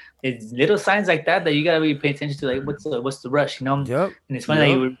it's little signs like that you gotta be paying attention to. Like, what's the rush, Yep. And it's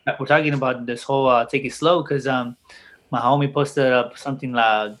funny that we're talking about this whole take it slow because my homie posted up something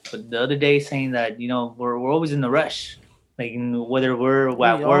the other day saying that we're always in the rush, like whether we're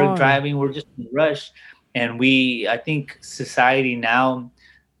at work driving, we're just in the rush, and I think society now,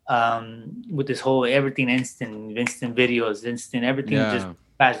 with this whole everything instant videos, instant everything just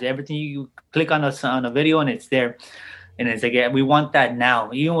fast, everything you click on a video and it's there, and it's like we want that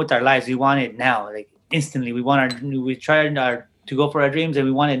now, even with our lives, we want it now, like instantly. We try to go for our dreams and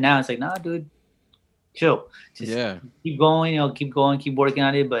we want it now. It's like, nah, dude. Chill. Just keep going, keep working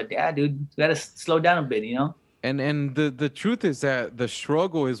on it. But dude, you gotta slow down a bit, And the truth is that the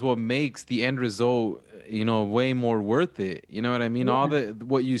struggle is what makes the end result, way more worth it. You know what I mean? All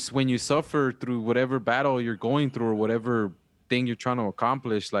when you suffer through whatever battle you're going through or whatever thing you're trying to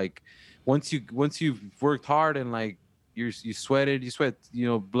accomplish, like once you've worked hard and like you sweat,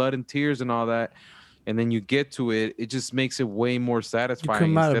 blood and tears and all that, and then you get to it, it just makes it way more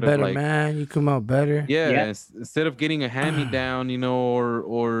satisfying. You come out better, man. You come out better. Yeah. Instead of getting a hand-me-down,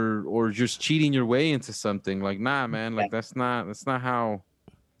 or just cheating your way into something. Like, nah, man. Like that's not how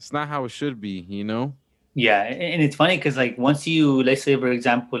it should be. Yeah, and it's funny because like once let's say for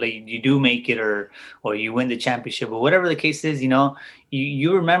example, like you do make it or you win the championship or whatever the case is,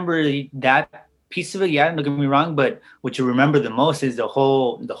 you remember that piece of it, don't get me wrong, but what you remember the most is the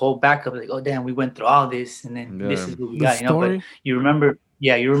whole backup, like, oh damn, we went through all this and then this is what we got, but you remember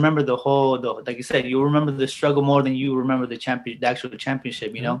the whole like you said, you remember the struggle more than you remember the actual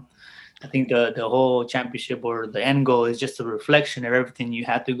championship. I think the whole championship or the end goal is just a reflection of everything you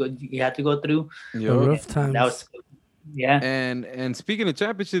had to go through. The rough times. That was And speaking of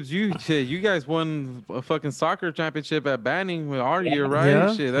championships, you guys won a fucking soccer championship at Banning with our year, right?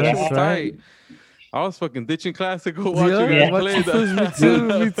 Yeah. Shit, that shit was tight. I was fucking ditching class to go watch you guys play. Me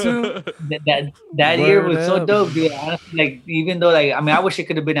too. That year was so dope, dude. Honestly, like even though I wish it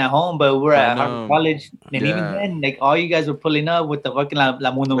could have been at home, but we're at Harvard College, and even then, like all you guys were pulling up with the fucking La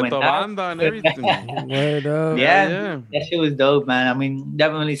Monumental, with the banda and everything. That shit was dope, man. I mean,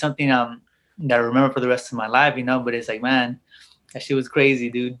 definitely something that I remember for the rest of my life, But it's like, man, that shit was crazy,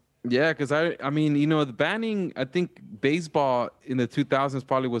 dude. Yeah, because I mean, the Banning, I think baseball in the 2000s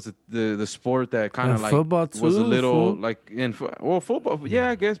probably was the sport that kind of like football too, was a little like football,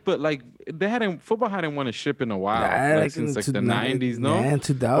 I guess, but like football hadn't won a ship in a while, since like the 90s, no? Yeah,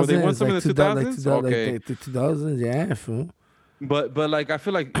 2000s. They won some in the 2000s? Okay. The 2000s, yeah, fool. But like I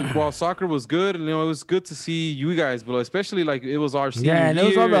feel like while soccer was good, it was good to see you guys, but especially like it was our senior year. And it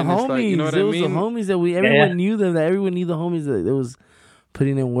was all the homies. Like, you know what I mean? The homies that everyone knew them. That everyone knew the homies that it was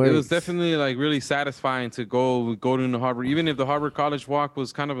putting in work. It was definitely like really satisfying to go to the Harvard, even if the Harvard College Walk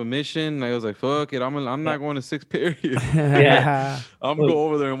was kind of a mission. I was like, fuck it, I'm not going to sixth period. I'm gonna go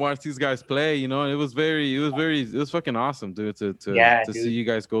over there and watch these guys play. And it was fucking awesome, dude. To see you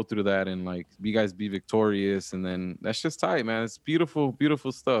guys go through that and like you guys be victorious, and then that's just tight, man. It's beautiful,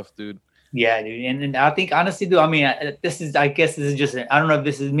 beautiful stuff, dude. Yeah, dude, and I think honestly, dude, I mean, I guess this is just, I don't know if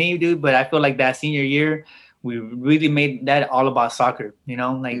this is me, dude, but I feel like that senior year, we really made that all about soccer,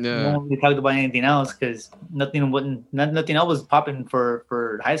 no one really talked about anything else because nothing else was popping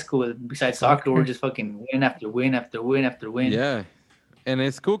for high school besides soccer. We're just fucking win after win after win after win. Yeah. And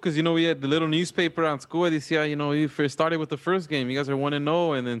it's cool because, we had the little newspaper on school. They say, we first started with the first game. You guys are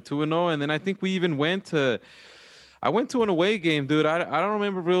 1-0 and then 2-0. And then I think we even went to, I went to an away game, dude. I don't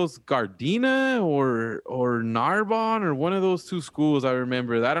remember if it was Gardena or Narbonne or one of those two schools. I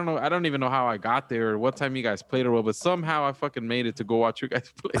remember. I don't know. I don't even know how I got there or what time you guys played or what, but somehow I fucking made it to go watch you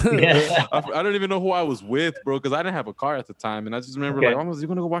guys play. Yeah. I don't even know who I was with, bro, because I didn't have a car at the time, and I just remember like, "Oh, you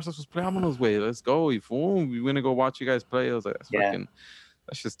gonna go watch us play? I'm on those way. Let's go, you fool. We gonna go watch you guys play." I was like,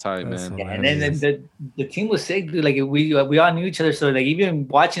 that's just tight, man. Yeah, and then the team was sick, dude. Like we all knew each other, so like even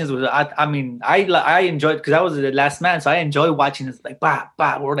watching this was, I mean, I enjoyed because I was the last man, so I enjoyed watching this. Like,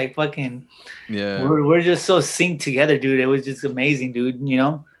 we're like fucking, we're just so synced together, dude. It was just amazing, dude. You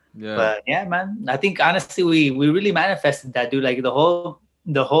know. Yeah. But yeah, man, I think honestly we really manifested that, dude. Like the whole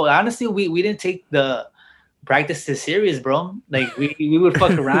honestly we didn't take the practice this serious, bro. Like we would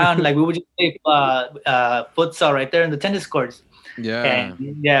fuck around, like we would just play futsal right there in the tennis courts. Yeah.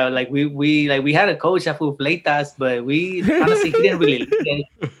 And yeah, like we had a coach that would play us, but we honestly he didn't really like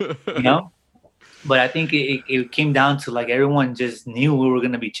it, you know. But I think it came down to like everyone just knew we were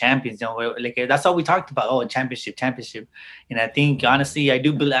gonna be champions. You know, like that's all we talked about. Oh, championship. And I think honestly, I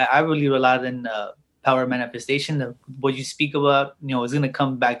believe a lot in power manifestation. What you speak about, you know, is gonna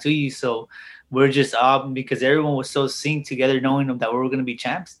come back to you. So we're just up because everyone was so synced together, knowing that we were gonna be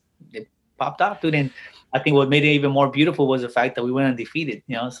champs. It popped off, dude. And I think what made it even more beautiful was the fact that we went undefeated,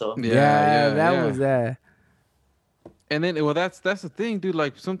 you know. So that was that. And then, well, that's the thing, dude.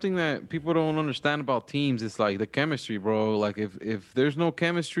 Like something that people don't understand about teams is like the chemistry, bro. Like if there's no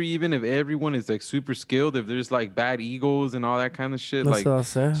chemistry, even if everyone is like super skilled, if there's like bad egos and all that kind of shit, like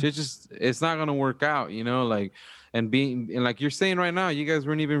shit it's not gonna work out, you know. Like and like you're saying right now, you guys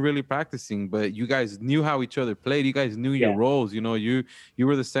weren't even really practicing, but you guys knew how each other played. You guys knew your roles. You know, you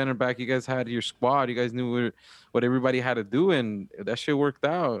were the center back. You guys had your squad. You guys knew what everybody had to do, and that shit worked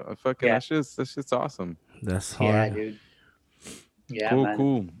out. That shit's awesome. That's hard. Yeah, dude. Yeah,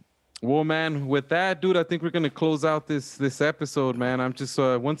 cool. Well, man, with that, dude, I think we're gonna close out this episode, man. I'm just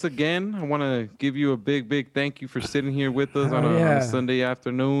once again, I want to give you a big thank you for sitting here with us on a Sunday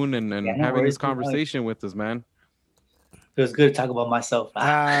afternoon and having this conversation with us, man. It was good to talk about myself.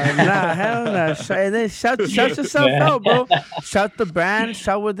 Hell no. And then shout yourself out, bro. Shout the brand.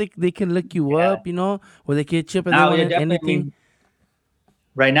 Shout where they can look you up, you know, where they can chip anything.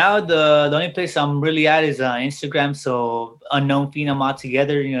 Right now, the only place I'm really at is Instagram. So Unknown Phenom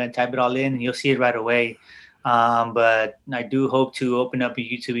altogether. You know, type it all in and you'll see it right away. But I do hope to open up a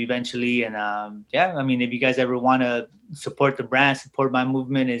YouTube eventually. And I mean, if you guys ever want to support the brand, support my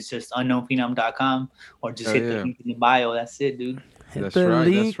movement, it's just unknownphenom.com or just hit the link in the bio. That's it, dude. Hit the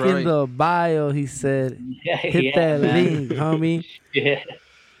link in the bio, he said. Hit that link, homie. Yeah.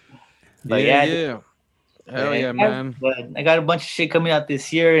 But hell yeah, man. But I got a bunch of shit coming out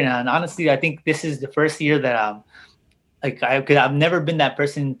this year. And honestly, I think this is the first year that I've never been that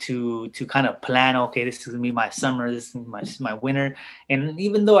person to kind of plan, okay, this is gonna be my summer, this is my winter. And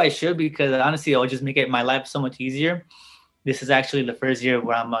even though I should, because honestly, I'll just make it my life so much easier. This is actually the first year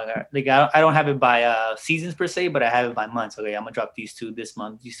where I'm like, I don't have it by seasons per se, but I have it by months. Okay, I'm gonna drop these two this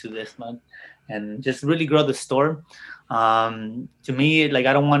month, these two this month, and just really grow the store. To me, like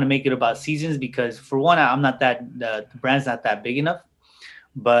I don't want to make it about seasons because for one, I'm not that the brand's not that big enough.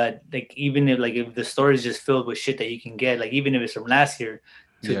 But like even if the store is just filled with shit that you can get, like even if it's from last year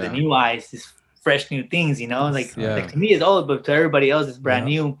to the new eyes, it's fresh new things, you know. Like to me it's old, but to everybody else it's brand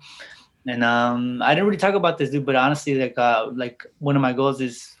new. And I didn't really talk about this, dude, but honestly, like one of my goals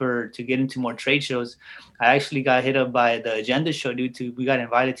is to get into more trade shows. I actually got hit up by the Agenda show, dude. We got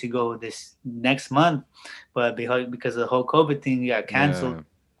invited to go this next month, but because of the whole COVID thing, got canceled.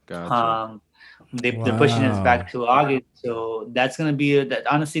 Gotcha. They're pushing us back to August, so that's gonna be that.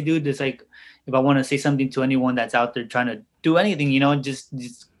 Honestly, dude, it's like if I want to say something to anyone that's out there trying to do anything, you know, just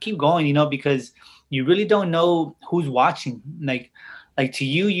keep going, you know, because you really don't know who's watching. Like to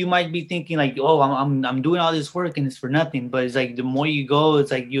you might be thinking like, oh, I'm doing all this work and it's for nothing. But it's like the more you go,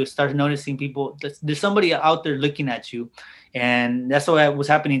 it's like you start noticing people. There's somebody out there looking at you, and that's what was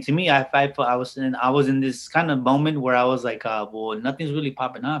happening to me. I was in this kind of moment where I was like, well, nothing's really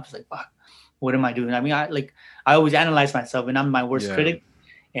popping up. It's like, fuck. What am I doing? I mean, I always analyze myself, and I'm my worst critic.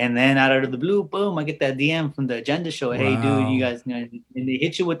 And then out of the blue, boom, I get that DM from the Agenda show. Hey, dude, you guys, you know, and they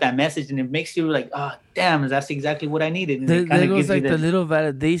hit you with that message, and it makes you like, oh, damn, that's exactly what I needed. And there goes like the little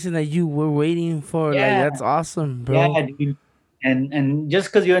validation that you were waiting for. Yeah. Like that's awesome, bro. Yeah, dude. And just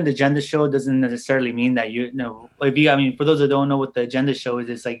because you're in the Agenda show doesn't necessarily mean that you know. For those that don't know what the Agenda show is,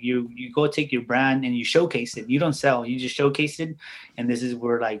 it's like you go take your brand and you showcase it. You don't sell, you just showcase it. And this is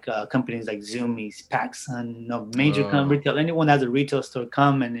where like companies like Zumiez, PacSun, major retail, anyone that has a retail store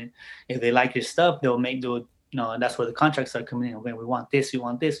come, and if they like your stuff, they'll that's where the contracts are coming in. Okay, we want this, we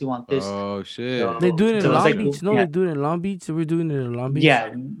want this, we want this. Oh shit! So, they do it in Long Beach. No, they do it in Long Beach. So we're doing it in Long Beach. Yeah,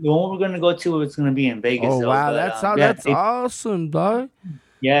 the one we're gonna go to, it's gonna be in Vegas. Oh wow, that's awesome, dog.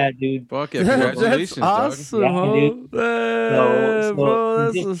 Yeah, dude. Fuck yeah, congratulations, that's awesome, dog. Yeah, dude.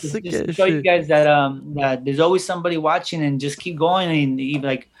 Bro, that's some sick just shit. Show you guys that there's always somebody watching, and just keep going. And even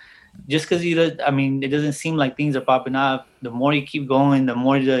like, just because it doesn't seem like things are popping up. The more you keep going, the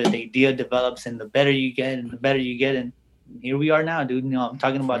more the idea develops, and the better you get, and here we are now, dude. I'm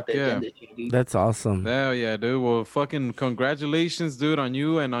talking about the industry, dude. That's awesome. Hell yeah, dude. Well, fucking congratulations, dude, on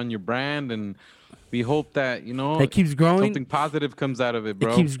you and on your brand, and we hope that it keeps growing. Something positive comes out of it,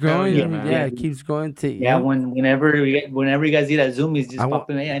 bro. It keeps growing. Yeah, it keeps going to. Yeah, whenever you guys see that Zoomies, just pop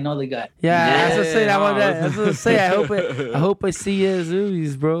in. Hey, I know the guy. Yeah, I was gonna say. I hope I see you at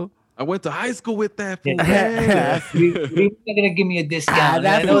Zoomies, bro. I went to high school with that fool. You're gonna give me a discount.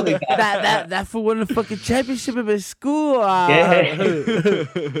 That fool won the fucking championship of his school. Let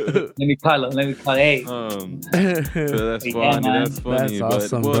me call him. Hey. That's funny. That's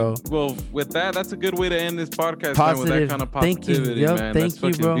awesome, bro. Well, with that's a good way to end this podcast, man, with that kind of positivity, man. That's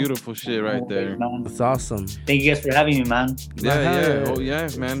fucking beautiful shit right there. That's awesome. Thank you guys for having me, man. Yeah. Oh yeah,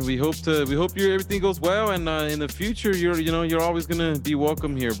 man. We hope everything goes well, and in the future, you're always gonna be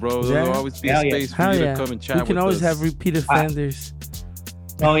welcome here, bro. There'll always be a space for you to come and chat with us. We can always have repeat offenders.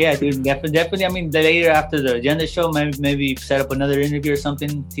 Oh yeah, dude, definitely. I mean, later after the agenda show, maybe set up another interview or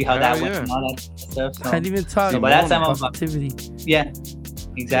something. See how that went and all that stuff. So, I didn't even talk. By that time, positivity. Yeah,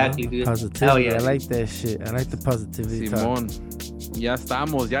 exactly, dude. Positivity. Hell yeah, I like that shit. I like the positivity. Simón, ya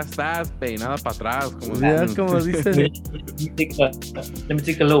estás peinada para atrás, como dice. Let me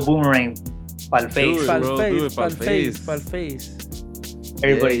take a little boomerang. Pa'l face. Pa'l face.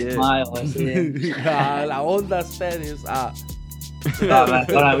 Everybody smile. La onda Spanish. Hold on,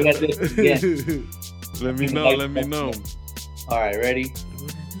 we got to do it again. Let me know. All right, ready?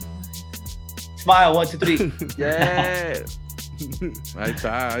 Smile, 1, 2, 3. Yeah. Ahí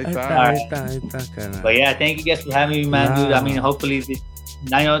está. But yeah, thank you guys for having me, man, dude. I mean, hopefully,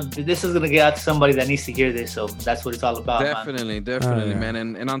 I know this is gonna get out to somebody that needs to hear this, so that's what it's all about. Definitely, man.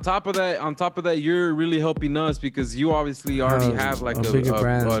 And on top of that, you're really helping us because you obviously already have like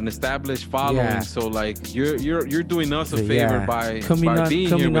an established following. Yeah. So like you're doing us a favor by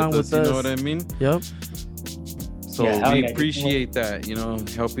being here with us. You know what I mean? Yep. So we appreciate that,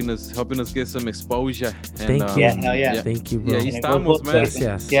 helping us get some exposure. And, hell yeah. Thank you, bro. Yeah, estamos, man.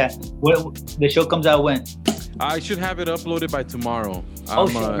 Yes. Yeah. The show comes out when? I should have it uploaded by tomorrow.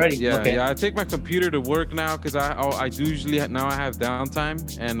 Shit, ready. Yeah, okay. I take my computer to work now because I usually now I have downtime,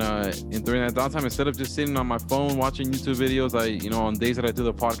 and during that downtime, instead of just sitting on my phone watching YouTube videos, on days that I do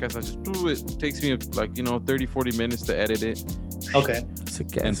the podcast, I just do it. It takes me like 30-40 minutes to edit it. Okay.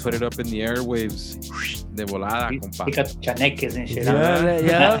 And put it up in the airwaves. De volada, compa. Pick up chaneques and shit.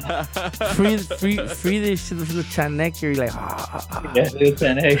 Yeah. Free this shit from the chaneque. You're like,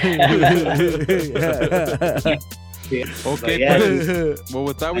 Okay, well,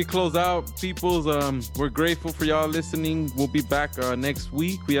 with that, we close out, peoples. We're grateful for y'all listening. We'll be back next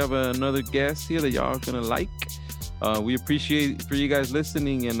week. We have another guest here that y'all are gonna like. We appreciate for you guys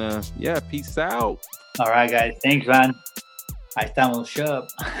listening, and peace out. All right, guys. Thanks, man. Ahí estamos, shop.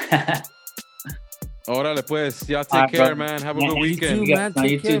 Órale, pues. Y'all take care, man. Have a good weekend. You too, man.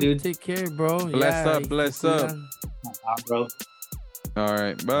 Take care, dude. Take care, bro. Bless up. Bro. All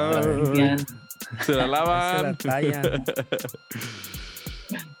right, bye. Se la lavan. Se la tallan.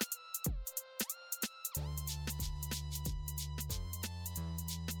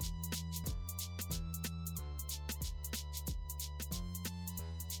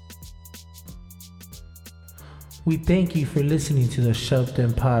 We thank you for listening to the Shoved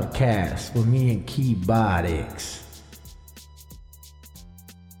In Podcast with me and Key Bodics.